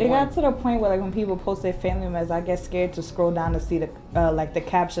wasn't. It got to the point where like when people post their family members, I get scared to scroll down to see the like the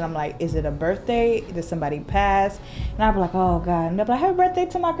caption. I'm like, is it a birthday? Did somebody pass? And I'll be like, oh God. And they'll be like, happy birthday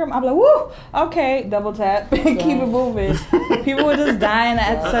to my grandma. I'm like, woo, okay, double tap, keep it moving. People were just dying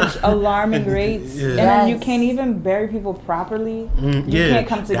at such alarming rates, and then you can't even bury people properly. You can't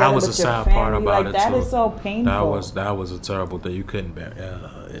come together that was with a sad part about it that too. is so painful. That was a terrible thing. You couldn't bury.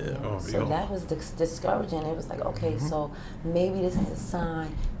 So that was discouraging. It was like, okay, so maybe this is a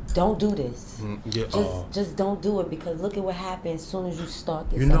sign. Don't do this. Just don't do it, because look at what happens as soon as you start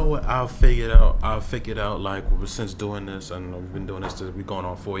this. You know what? I figured out like since doing this, and we've been doing this. We're going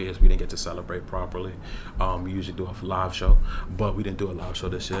on 4 years. We didn't get to celebrate properly. We usually do a live show, but we didn't do a live show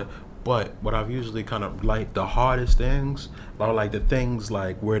this year. But what I've usually kind of like the hardest things, or like the things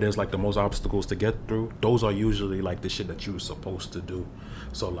like where there's like the most obstacles to get through, those are usually like the shit that you were supposed to do.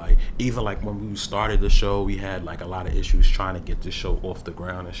 So like even like when we started the show, we had like a lot of issues trying to get the show off the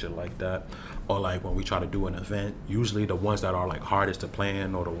ground and shit like that. Or like when we try to do an event, usually the ones that are like hardest to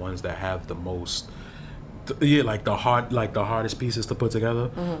plan or the ones that have the most the hardest pieces to put together,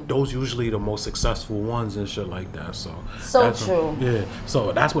 those usually the most successful ones and shit like that. So true.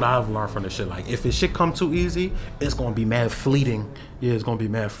 So that's what I've learned from the shit. Like if it shit come too easy, it's gonna be mad fleeting. It's gonna be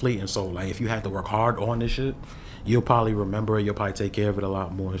mad fleeting. So like if you have to work hard on this shit, you'll probably remember it. You'll probably take care of it a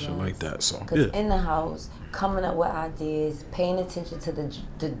lot more and shit like that. So in the house, coming up with ideas, paying attention to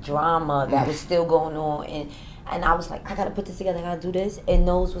the drama that was still going on, and I was like, I gotta put this together, I gotta do this. And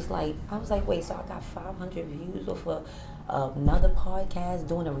Nose was like, I was like, wait, so I got 500 views off another podcast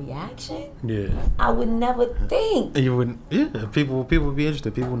doing a reaction? Yeah. I would never think. You wouldn't. Yeah. People would be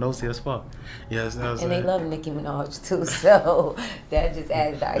interested. People nosy as fuck. Yes. And they love Nicki Minaj too, so that just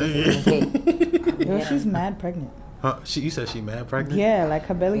adds the icing on the cake. Yo, she's mad pregnant. You said she mad pregnant? Yeah, like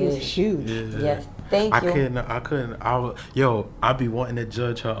her belly is huge. Yeah. Yes, thank you. I couldn't. I be wanting to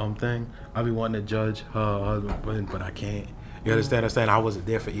judge her thing. I be wanting to judge her husband, but I can't. You understand? I wasn't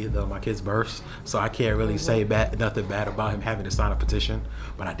there for either of my kids' births, so I can't really say nothing bad about him having to sign a petition.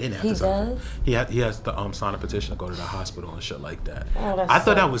 But I didn't have to sign. He has to sign a petition to go to the hospital and shit like that. Oh, I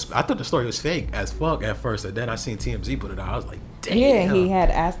thought the story was fake as fuck at first, and then I seen TMZ put it out. I was like, damn. Yeah, he had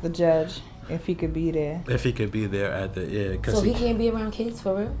asked the judge if he could be there. If he could be there at the So he can't be around kids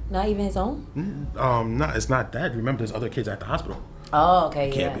for real? Not even his own? No, it's not that. Remember, there's other kids at the hospital. Oh, okay,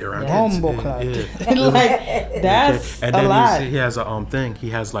 Can't be around kids. Like that's and then a lot. He has a thing. He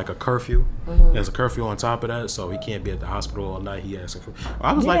has like a curfew. He has a curfew on top of that, so he can't be at the hospital all night. He has.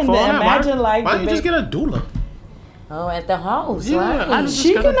 I was like, for all that, why don't you just get a doula? Oh, at the house, yeah, right?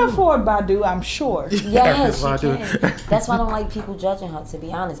 She can afford Badu, I'm sure. Yes, she can. That's why I don't like people judging her, to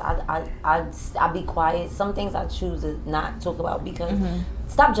be honest. I be quiet. Some things I choose to not talk about because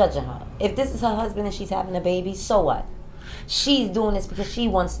stop judging her. If this is her husband and she's having a baby, so what? She's doing this because she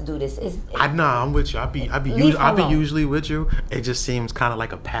wants to do this. I'm with you. I be usually with you. It just seems kind of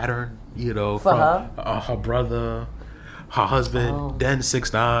like a pattern, for from her? Her brother, her husband, then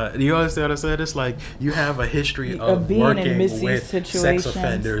 6ix9ine. You understand what I'm saying? It's like you have a history of being working in messy with situations. sex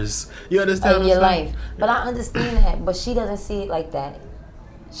offenders. You understand in what your I'm saying? life. But I understand that. But she doesn't see it like that.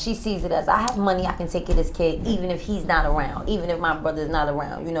 She sees it as, I have money, I can take care of this kid, even if he's not around, even if my brother's not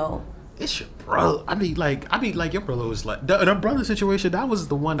around, It's your brother. I mean, like your brother was like the brother situation. That was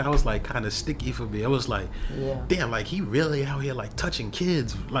the one that was like kind of sticky for me. It was like, damn, like he really out here like touching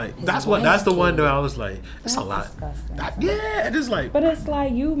kids. Like that's the one that I was like, it's a lot. It is like. But it's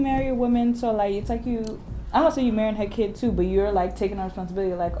like you marry a woman, so like it's like you. I'm not saying you marrying her kid too, but you're like taking on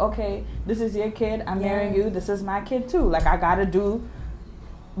responsibility. Like, okay, this is your kid. I'm marrying you. This is my kid too. Like I gotta do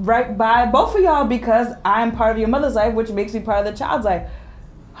right by both of y'all because I'm part of your mother's life, which makes me part of the child's life.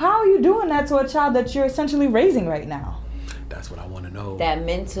 How are you doing that to a child that you're essentially raising right now? That's what I want to know. That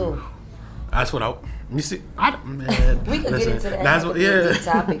mental. That's what you see. Man, we could get into that. That's what, yeah.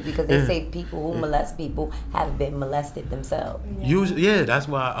 Topic because they say people who molest people have been molested themselves. Usually, yeah, that's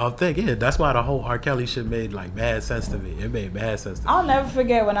why I think. Yeah, that's why the whole R. Kelly shit made like bad sense to me. It made bad sense to me. I'll never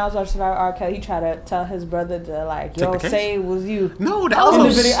forget when I was watching R. Kelly. He tried to tell his brother to like, yo, say it was you. No, that was in the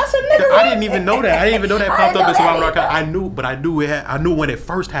video. I said, nigga, I didn't even know that. I didn't even know that popped up in Survivor R. Kelly. I knew when it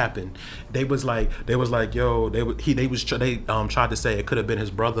first happened. They was like, yo, they tried to say it could have been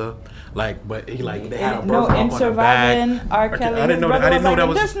his brother, like, but he like they had a birth in Surviving R. Kelly. I didn't know that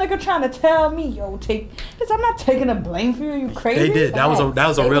was this nigga trying to tell me, yo, I'm not taking the blame for you. You crazy? They did. That was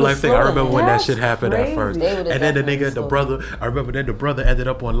a real life thing. I remember when that shit happened crazy. At first, and then the brother. I remember then the brother ended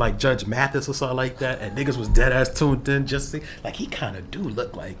up on like Judge Mathis or something like that, and niggas was dead ass tuned in just see, like he kind of do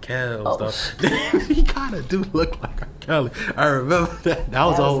look like Kel stuff. He kind of do look like R. Kelly. I remember that. That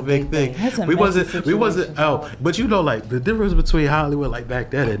was a whole big thing. We wasn't out, but you know, like the difference between Hollywood like back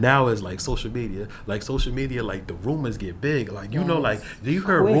then and now is like social media. Like social media, like the rumors get big. Like you know, like you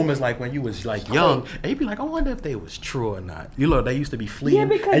heard rumors like when you was like young, and you'd be like, I wonder if they was true or not. You know, they used to be fleeting, yeah,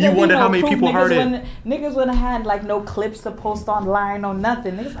 because and you wonder how many people heard it. Niggas wouldn't have had like no clips to post online or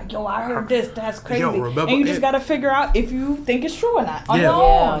nothing. Niggas like, yo, I heard this. That's crazy. Yo, remember, and you just gotta figure out if you think it's true or not on your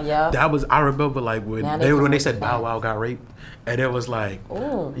own. Yeah. That was I remember like when they said Bow Wow got raped. And it was like,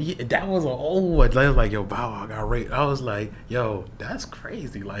 yeah, that was an old one. They was like, yo, Bow Wow got raped. I was like, yo, that's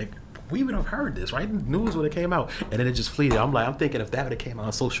crazy. Like, we would have heard this, right? News would have came out. And then it just fleeted. I'm thinking if that would have came out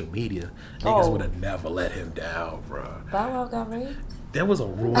on social media, niggas would have never let him down, bro. Bow Wow got raped? There was a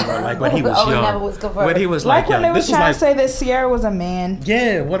rumor, like when he was young. Never was confirmed. When he was like young. When they was trying to say that Sierra was a man.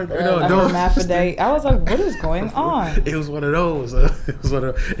 Yeah, what a hermaphrodite. I was like, what is going on? It was one of those.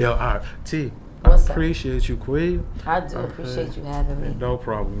 Yo, all right, T. I appreciate you, Queen. I do appreciate you having me. No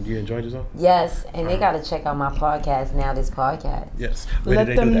problem. You enjoyed yourself? Yes, and they got to check out my podcast, Now This Podcast. Yes. Let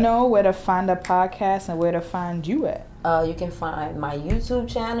them know where to find the podcast and where to find you at. You can find my YouTube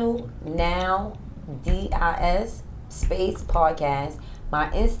channel, Now DIS space podcast. My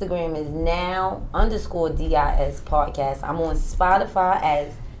Instagram is now_DIS podcast. I'm on Spotify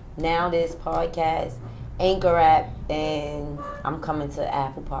as Now This Podcast, Anchor app, and I'm coming to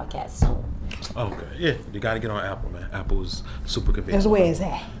Apple Podcasts soon. Okay, yeah, you got to get on Apple, man. Apple's super convenient. That's where it's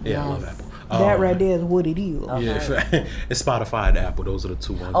at. Yeah, I love Apple. That right there is what it is. Okay. Yeah, it's Spotify and Apple. Those are the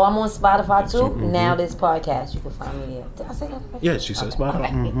two ones. Oh, I'm on Spotify too. Mm-hmm. Now This Podcast, you can find me there. Did I say that right? Yeah, she said Spotify.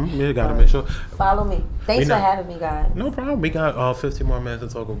 Okay. Mm-hmm. Yeah, got to make sure. Follow me. Thanks for having me, guys. No problem. We got 15 more minutes to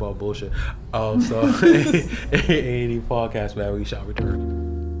talk about bullshit. So, any podcast, man, we shall return.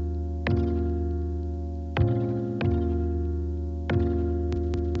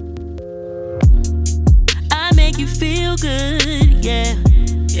 Make you feel good, yeah.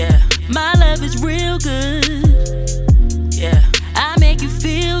 My love is real good, yeah. I make you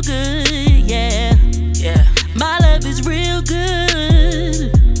feel good, yeah. My love is real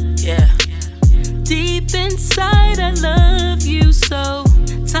good, yeah. Deep inside, I love you so.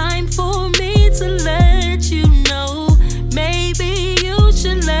 Time for me to let you know. Maybe you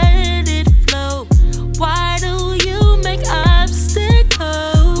should let it flow. Why do you make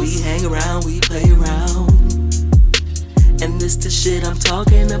obstacles? We hang around, we play around. And this the shit I'm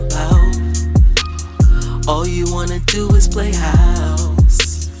talking about. All you wanna do is play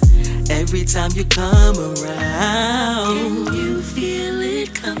house. Every time you come around. Can you feel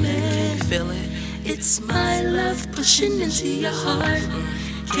it coming? Feel it? It's my love pushing into your heart.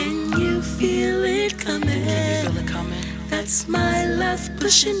 Can you feel it coming? Can you feel it coming? That's my love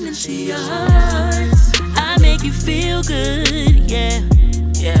pushing into your heart. I make you feel good, yeah.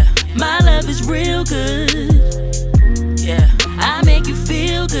 My love is real good. I make you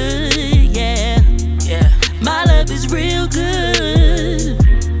feel good, yeah. My love is real good,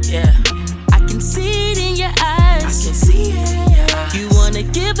 I can see it in your eyes. I can see it in your eyes. You wanna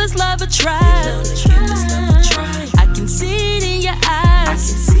give this love a try. I can see it in your eyes. I can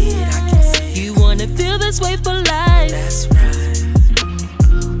see it. You wanna feel this way for life. That's right.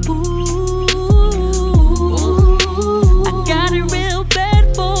 Ooh, I got it real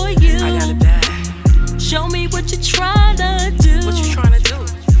bad for you. I got it bad. Show me what you're trying to do.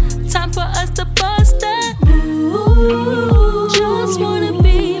 Time for us to bust that. Ooh, just wanna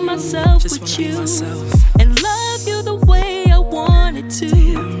be myself with you. And love you the way I wanted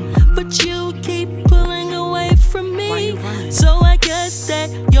to. But you keep pulling away from me. So I guess that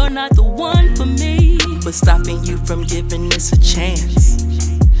you're not the one for me. But stopping you from giving this a chance.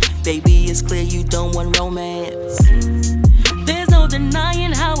 Baby, it's clear you don't want romance. There's no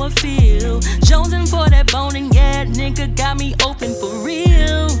denying how feel. Jonesing for that bone and yeah, nigga got me open for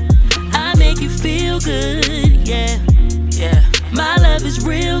real. I make you feel good, yeah, yeah. My love is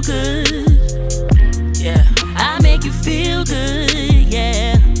real good, yeah. I make you feel good,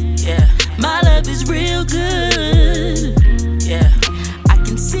 yeah, yeah. My love is real good, yeah. I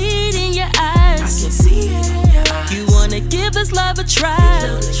can see it in your eyes. I can see it in your eyes. You wanna give this love a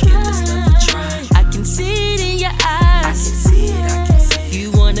try. I can see it in your eyes. I can see it, I can see it.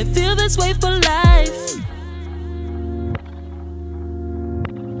 You wanna feel this way for life.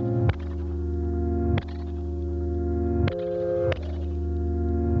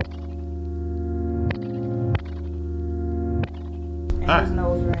 And his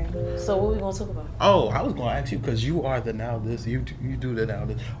nose ring. So what we gonna talk about? Oh, I was gonna ask you because you are the now this. You do the now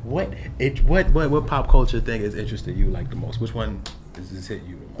this. What pop culture thing has interested you like the most? Which one has hit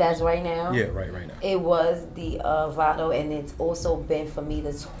you the most? That's right now? Yeah, right now. It was the Vado, and it's also been for me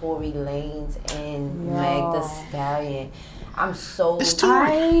the Tory Lanez and Meg the Stallion. I'm so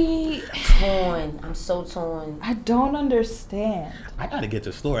torn. I'm so torn. I don't understand. I gotta get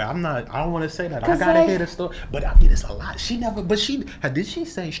the story. I don't want to say that. I gotta hear the story. But I mean, it's a lot. Did she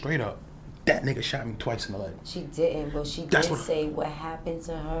say straight up that nigga shot me twice in the leg? She didn't, but she did say what happened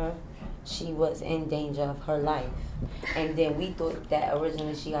to her. She was in danger of her life, and then we thought that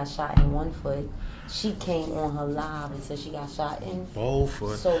originally she got shot in one foot. She came on her live and said she got shot in both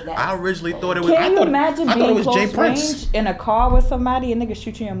foot. So I originally thought it was. Can you imagine being close Prince range in a car with somebody and nigga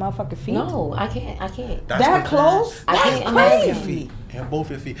shoot you in your motherfucking feet? No, I can't. That close? That's crazy. And both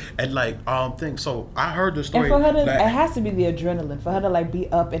your feet. And like so I heard the story. And for her to, it has to be the adrenaline for her to like be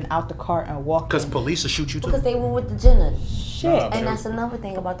up and out the car and walk. Because police will shoot you too. Because they were with the Jenners. Shit. And that's another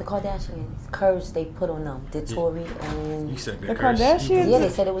thing about the Kardashians. Curse they put on them. The Tory and you said the Kardashians. Yeah, they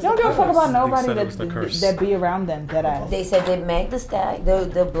said it was. Don't give a fuck about nobody that be around them. That ass. They said that Meg the Stallion.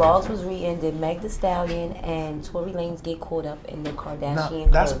 The blogs was reading that Meg the Stallion and Tory Lanez get caught up in the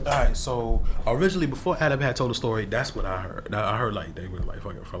Kardashian. That's all right. So originally, before Adam had told the story, that's what I heard. I heard like they were like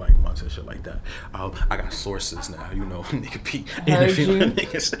fucking for like months and shit like that. I got sources now, you know, nigga P.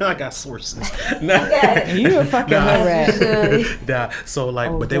 Niggas, I got sources. You a fucking rat. So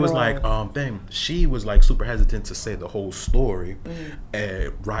like, but they was like, she was like super hesitant to say the whole story,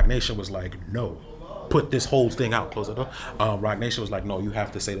 and Rock Nation was like, no. Put this whole thing out. Close the door. Rock Nation was like, no, you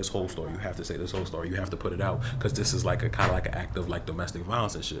have to say this whole story. You have to say this whole story. You have to put it out because this is like a kind of like an act of like domestic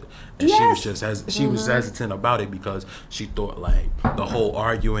violence and shit. And she was just she was hesitant about it because she thought like the whole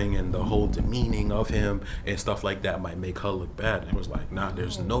arguing and the whole demeaning of him and stuff like that might make her look bad. And it was like, nah,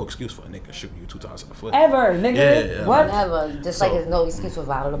 there's no excuse for a nigga shooting you 2 times in the foot. Ever, nigga. Yeah, what? Never. Just like there's no excuse for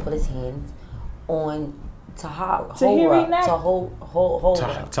Vado to put his hands on Tahairy.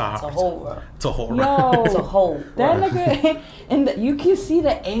 That nigga, and you can see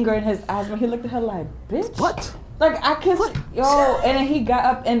the anger in his eyes when he looked at her like, bitch. What? Like I kissed, and then he got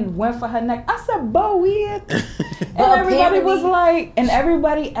up and went for her neck. I said, weird. And everybody was like, and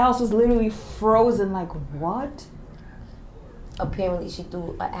everybody else was literally frozen. Like what? Apparently she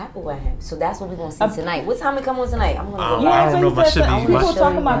threw an apple at him. So that's what we're going to see tonight. What time it come on tonight? I'm going to go. I don't know. My shit be... People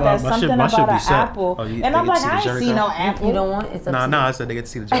talking about that. Something about an apple. And I'm like, I ain't seen no apple. You don't want it? It's up to you. I said they get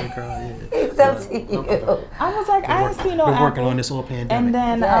to see the Jerry girl. Yeah. It's up to you. I was like, I ain't seen no apple. We're working on this whole pandemic. And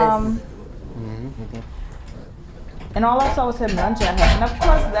then, and all I saw was him lunching at her. And of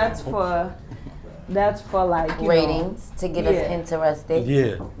course, that's for like, you ratings, to get us interested.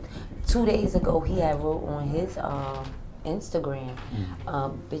 Yeah. 2 days ago, he had wrote on his... Instagram,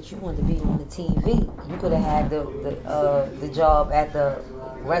 bitch, you wanted to be on the TV. You could have had the job at the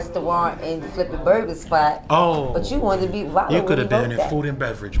restaurant and flipping burger spot. Oh, but you wanted to be. You could have been in food and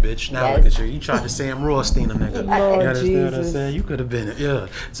beverage, bitch. Now look at you. You tried to Sam Rothstein a nigga. Lord you understand what I'm Jesus. saying? You could have been it. Yeah.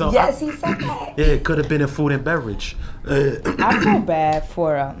 So yes, he said that. Yeah, it could have been in food and beverage. I feel bad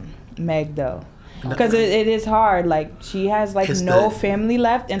for Meg though. Because it is hard. Like, she has, like, no family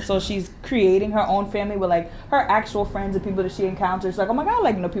left. And so she's creating her own family with, like, her actual friends and people that she encounters. Like, oh, my God,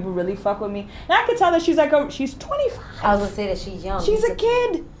 like, no, people really fuck with me. And I can tell that she's, like, she's 25. I was going to say that she's young. She's a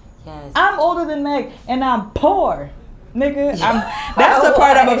kid. Yes. I'm older than Meg, and I'm poor. Nigga, that's the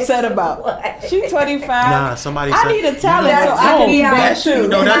part I'm upset about. What? She's 25. Nah, somebody I need a talent so I can be bad too.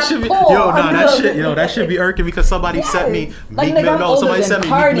 That should be that should be irking because somebody sent me Meek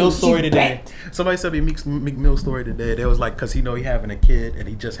Mill's story today. Somebody sent me Meek Mill's story today. They was like, cause he having a kid and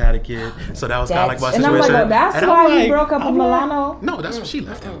he just had a kid, so that was kind of like my situation. And I'm like, that's why he broke up with Milano. No, that's why she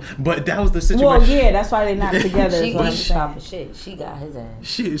left him. But that was the situation. Well, yeah, that's why they're not together. She got shit. She got his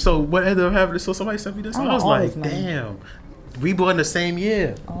ass. So what ended up happening? So somebody sent me this. I was like, damn. We born the same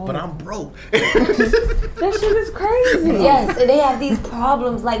year, but I'm broke. That shit is crazy. Yes, and they have these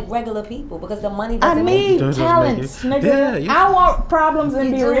problems like regular people because the money doesn't I need make talents, nigga. Yeah, I want problems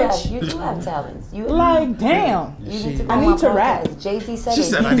and be rich. You do have talents. You Like, damn. You need to go I on need my to rap. podcast. Jay-Z said She it.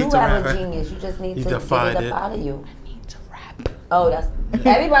 said, I You need do to have rap. a genius. You just need He to get defied it it. up out of you. I need to rap. Oh, that's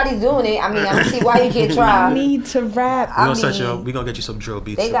everybody's doing it. I mean, I don't see why you can't try. I need to rap. We gonna get you some drill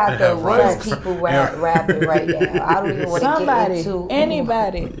beats. They got the and worst rap. people rapping right now. I don't even want to get Somebody, into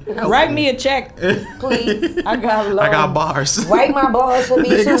anybody, write me a check, please. I got low. I got bars. Write my bars for me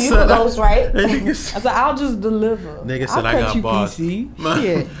too. Nigga You said- can ghost right. I said, I'll just deliver. Nigga said, I'll I cut got you bars. PC.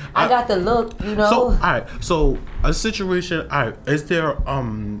 Shit. I got the look, you know. So, alright, so a situation, alright, is there,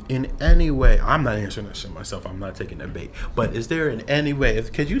 in any way, I'm not answering this shit myself, I'm not taking that bait, but is there in any way,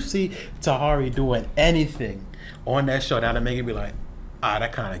 could you see Tahairy doing anything on that show that'll make you be like, I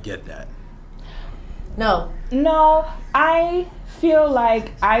kind of get that? No. I feel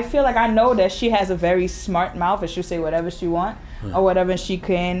like I know that she has a very smart mouth and she'll say whatever she want or whatever, and she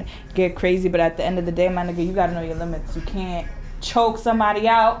can get crazy, but at the end of the day, my nigga, you gotta know your limits. You can't choke somebody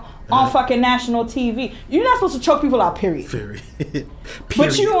out on fucking national TV. You're not supposed to choke people out, period.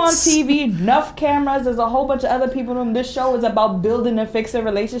 But you on TV, enough cameras, there's a whole bunch of other people in this show is about building and fixing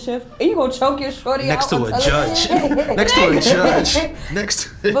relationships. And you gonna choke your shorty Next out to on a judge. television? Next to a judge. Next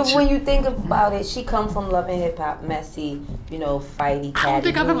to a But judge. when you think about it, she come from Love and Hip Hop, messy, fighty cat. I don't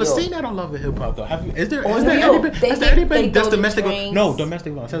think I've New ever York. seen that on Love and Hip Hop though. Is there New anybody? York. Has there anybody that's throw the domestic? drinks. No,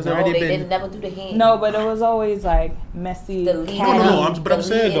 domestic violence. Has there No, already they been? didn't never do the hand. No, but it was always like messy. The lead catty. No. I'm The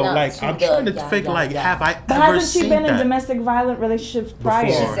saying leading though, up like to I'm the- trying to yeah, think, yeah, like, yeah. have I But ever hasn't she seen been that in domestic violent relationships prior?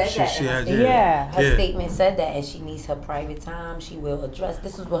 She before? said that She in her had, statement. Yeah. Her statement said that, and she needs her private time. She will address.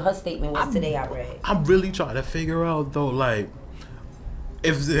 This is what her statement was today. I read. I'm really trying to figure out though, like,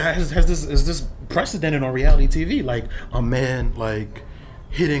 if is this precedented on reality TV, like a man like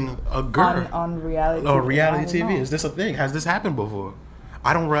hitting a girl on reality or TV. reality I don't TV? know. Is this a thing? Has this happened before?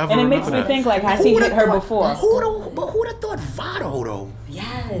 I don't ever And it remember makes me that. think, like, has he hit her before? But who'd have thought Vado though?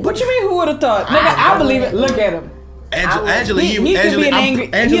 Yes. What you mean? Who would have thought? Nigga, I believe it. Look at him. Angela, He could be an angry.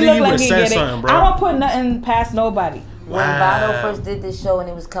 He Angela, look you like would he have said get it. something, bro. I don't put nothing past nobody. When Vado first did this show and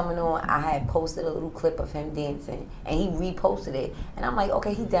it was coming on, I had posted a little clip of him dancing, and he reposted it. And I'm like,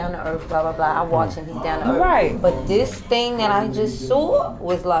 okay, he's down to earth, blah blah blah. I watch him, he's down to earth. Right. But this thing that I just saw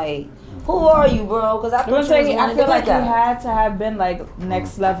was like, who are you, bro? Because I You know what thought I'm you was saying? one I of the feel like good he guys. had to have been like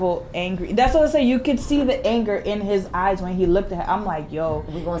next level angry. That's what I say. You could see the anger in his eyes when he looked at her. I'm like, yo,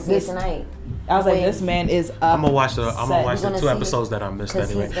 We gonna see it this tonight. I was like, Wait. this man is up. I'm gonna watch the We're gonna 2 see episodes it, that I missed 'cause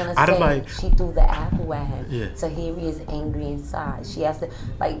anyway. he's gonna I'd say like she threw the apple at him. Yeah. Tahairy is angry inside. She has to,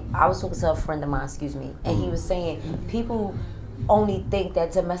 like, I was talking to a friend of mine, and he was saying people only think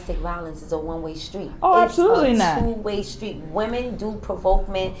that domestic violence is a one-way street. Oh, absolutely not. It's a two-way street. Women do provoke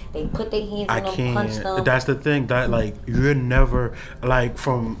men. They put their hands I on them, punch them. can't. That's the thing. That like you're never like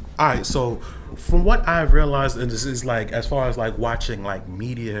from. All right, so from what I've realized, and this is like as far as like watching like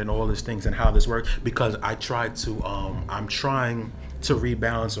media and all these things and how this works, because I tried to. I'm trying to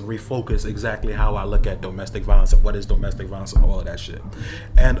rebalance and refocus exactly how I look at domestic violence and what is domestic violence and all of that shit.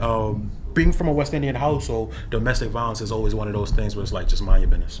 And being from a West Indian household, domestic violence is always one of those things where it's like, just mind your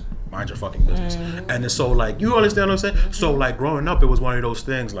business. Mind your fucking business. And it's so like, you understand what I'm saying? So like growing up, it was one of those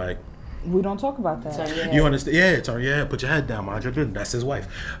things like, We don't talk about that. Turn your head. you understand? Yeah, turn your head, put your head down, mind your business. That's his wife.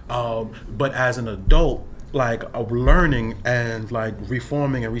 But as an adult, like learning and like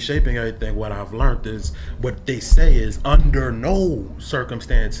reforming and reshaping everything, what I've learned is what they say is under no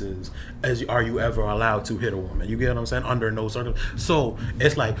circumstances are you ever allowed to hit a woman. You get what I'm saying? Under no circumstances. So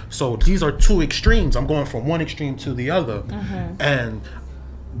it's like, so these are two extremes. I'm going from one extreme to the other, and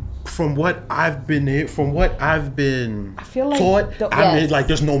from what I've been I feel like taught, I mean, like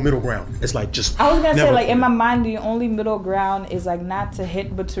there's no middle ground. It's like just. I was gonna say, never- like, in my mind, the only middle ground is like not to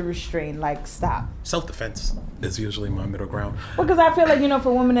hit, but to restrain. Like, stop. self-defense is usually my middle ground. Because I feel like, you know, if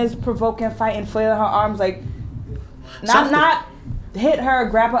a woman is provoking, fighting, flailing her arms, like, not hit her,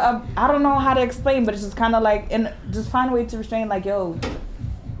 grab her up. I don't know how to explain, but it's just kind of like, and just find a way to restrain. Like, yo,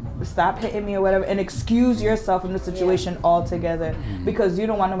 stop hitting me or whatever, and excuse yourself from the situation altogether, because you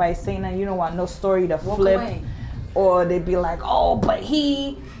don't want nobody saying that. You don't want no story to Walk flip, away. or they'd be like, oh, but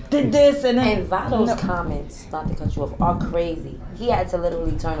he did this, and then And Vado's comments, not to cut you off, are crazy. He had to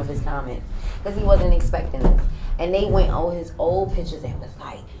literally turn off his comments because he wasn't expecting this. And they went on his old pictures and was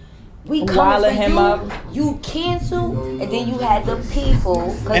like, We Wilding coming for him you. up. You cancel, and then you had the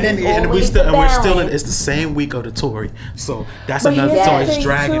people. And we're still in. It's the same week of the Tory, so that's But another here's so the it's thing,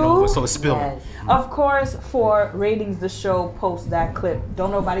 dragging too. over, so it's spilling. Yes. Of course, for ratings, the show posts that clip.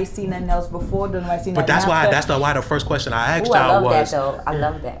 Don't nobody see nothing else before. Don't nobody see nothing But that's after. why the first question I asked Ooh, I y'all love was. that though. I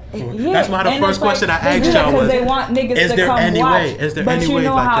love that. Yeah, That's why the and first it's like, question I they do asked that y'all was, they want niggas is to there come any watch. way- is there but any you way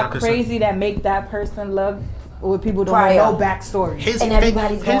know like how that could- crazy that make that person look with people don't Prior. have no backstory. And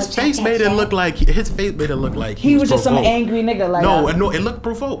everybody's going, his face check, made check, it check. look like He was just some provoked. angry nigga. Like No, it looked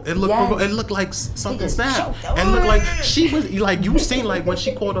provoked. It looked Yes. provoked. It looked like something just snapped. choked It looked like she was like you seen like when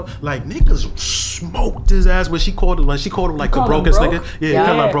she called him like niggas smoked his ass when she called him like the called him brokest broke? nigga. Yeah, Yeah.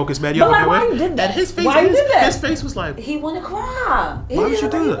 called him brokest man. You But ever like, hear why it? you did that? And his face, Why you did that? His face was like. He want to cry. Why would you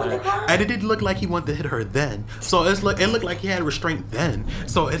do He wanna that? cry. And it didn't look like he wanted to hit her then. So it looked like he had restraint then.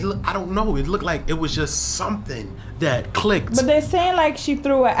 So I don't know. It looked like it was just something that clicked. But they're saying like she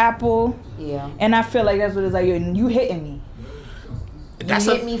threw an apple, Yeah. and I feel like that's what it's like. You hitting me. That's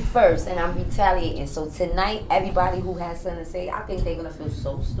You hit me first, and I'm retaliating. So tonight, everybody who has something to say, I think they're gonna feel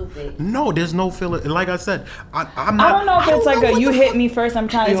so stupid. No, there's no feeling. Like I said, I'm I not. don't know if it's like a you hit fuck- me first.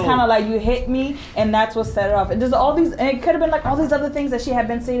 It's kind Yo. of like you hit me, and that's what set it off. And there's all these, and it could have been like all these other things that she had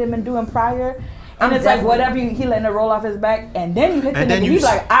been saying and doing prior. And I'm it's like definitely- whatever he letting it roll off his back, and then you hit the And then nigga. you He's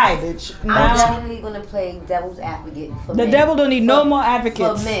s- like, "Aye, bitch." I'm Now definitely gonna play devil's advocate for the men. devil don't need no For- more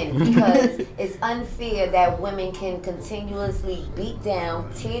advocates. For men, because it's unfair that women can continuously beat down,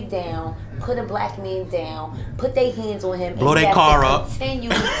 tear down, put a black man down, put their hands on him, Blow and their you car have up. to continue,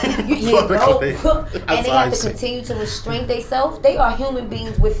 Blow their car. and That's they what I have to say. continue to restrain themselves. They are human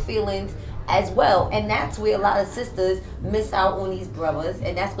beings with feelings as well, and that's where a lot of sisters miss out on these brothers,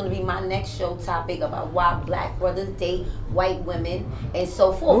 and that's going to be my next show topic about why black brothers date white women and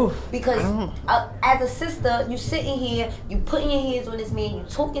so forth. Because as a sister, you sitting here, you putting your hands on this man, you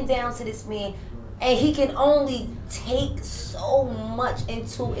talking down to this man, and he can only take so much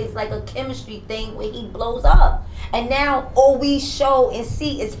into it's like a chemistry thing where he blows up. And now all we show and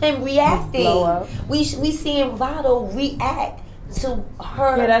see is him reacting. Blow up. We seeing Vado react to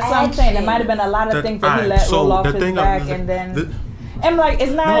her. Yeah, that's what I'm saying. There might have been a lot of The- things that he alright, let so roll off the his thing back, of- and then. the- And like,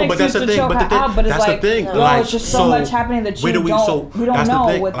 it's not No, an but that's excuse the to thing. choke But her the thing. out, but it's That's like, the thing. yo, Like, it's just so much happening that you where do we- so we don't that's the know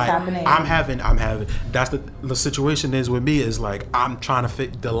thing, what's like, happening. I'm having. That's the situation is with me is like I'm trying to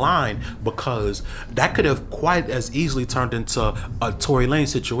fit the line because that could have quite as easily turned into a Tory Lane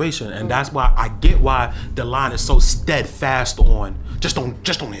situation, and that's why I get why the line is so steadfast on just don't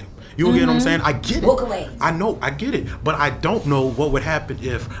hit him. You get what I'm saying? I get it. Walk away. I know, I get it. But I don't know what would happen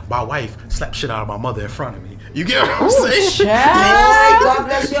if my wife slapped shit out of my mother in front of me. You get what I'm saying? God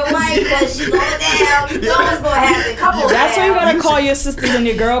bless your wife, because she's going down. You know what's going to happen. Come on. That's why you now. gotta call your sisters and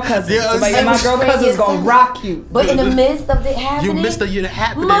your girl cousins. Yeah, So, like, and my girl restrain cousin's gonna yourself. rock you. But in the midst of it happening, You missed the year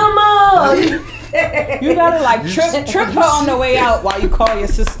happening. Mama! You gotta like trip her on the way out while you call your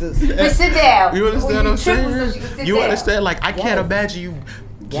sisters. But sit down. You understand what I'm Triple so saying? she can sit You down. understand? Like I can't Yes. imagine you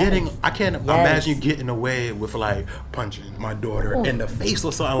getting. Yes. I can't Yes. imagine you getting away with like punching my daughter in the face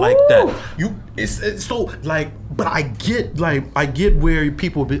or something like that. It's so like. But I get where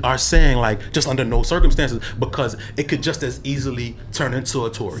people are saying like just under no circumstances because it could just as easily turn into a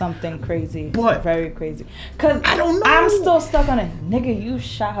Tory. Something crazy. But- very crazy. Cause I don't know. I'm still stuck on it. Nigga, you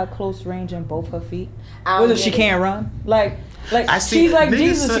shot her close range in both her feet. I don't Whether she get it. can't run. Like I see. she's like niggas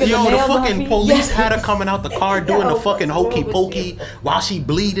Jesus. said- She got yo, the the nails on her fucking feet. police had her coming out the car doing the Yo, fucking what's hokey wrong with pokey while she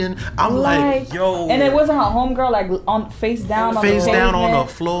bleeding. I'm Like, like, yo, and it wasn't her homegirl like on face down on face the down on the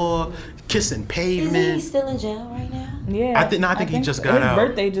pavement. floor, kissing Isn't he pavement. still in jail right now? Yeah, I think he just got his out.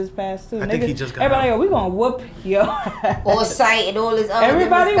 birthday just passed too. I think he just got everybody, out. Yo, we gonna whoop yo. On site and all this other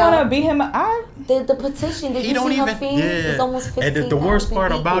Everybody different wanna stuff. beat him. The petition, did He you don't see her even. fans? It's almost 15,000 And the worst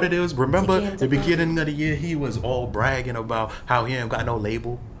part about it people is, remember to get him the to come. beginning of the year, he was all bragging about how he ain't got no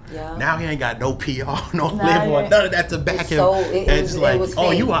label. Yeah. Now he ain't got no PR, no Nah, label, or yeah. none of that to back him. So it And was- it's like, it was oh,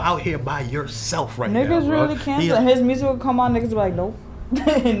 fake. you are out here by yourself right now, Niggas bro. really He- cancel. His music will come on. Niggas be like, nope.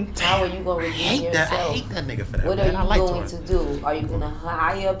 How are you going to I redeem hate that. I yourself? hate that nigga for that. What man. are I you like going to do? Are you going to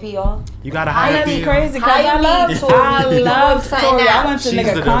hire a PR? You gotta And hire that's PR. crazy because Hire I me, love Tory. I You love sign Tory. I out. went to She's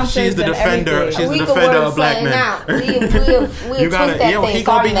nigga the concerts and defender. everything. She's We the can defender work of black something men. out. We'll You twist gotta, that yo, thing. he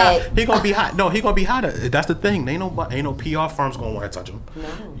gonna be Sorry, hot. Meg. He gonna be hot. No, he gonna be hot. That's the thing. Ain't no PR firms gonna want to touch him. No.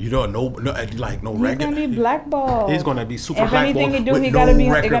 You don't know, no, like no He's record. gonna be blackballed. He's gonna be super If blackballed anything he do, with he no gotta be-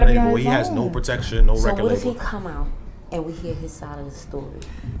 it record gotta be on label. his He has own. no protection, no So record what if he label. come out and we hear his side of the story?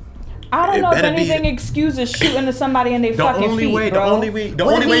 I don't It know if better be- anything excuses shooting to somebody in their fucking The only feet, way bro. you getting away, he the didn't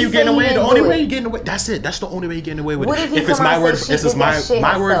only do way it? you getting away. That's it. That's the only way you getting away with What it. if he If it's come out my and word, say she this is did that shit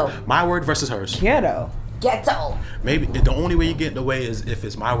my word, herself? my word versus hers. Ghetto. Ghetto. Maybe the only way you get in the way is if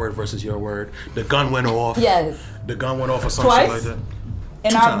it's my word versus your word. The gun went off. Yes. The gun went off or some Twice? shit like that.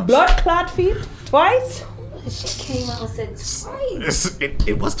 And 2 our times. blood clot feet twice. She came out and said twice.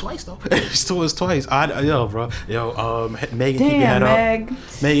 It was twice though. It was twice. Yo, bro. Megan, keep your head Meg. up.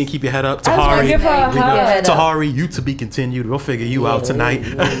 Megan, keep your head up. I just wanna Tahairy, give her a we know. hug. Tahairy, you to be continued. We'll figure you out tonight.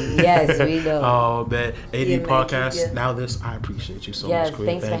 Yes, we know. Oh man, AD Yeah, Podcast. Meg, yeah. Now this, I appreciate you so Yes, much. Queen.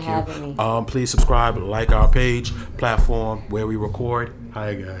 thanks for Thank you. having me. Please subscribe, like our page, platform where we record.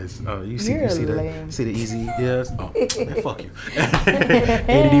 Hi guys. You see the easy yes. Oh man, fuck you.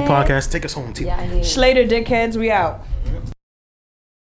 AD Podcast. Take us home, T. Yeah, I hear you. Slater dickheads, we out.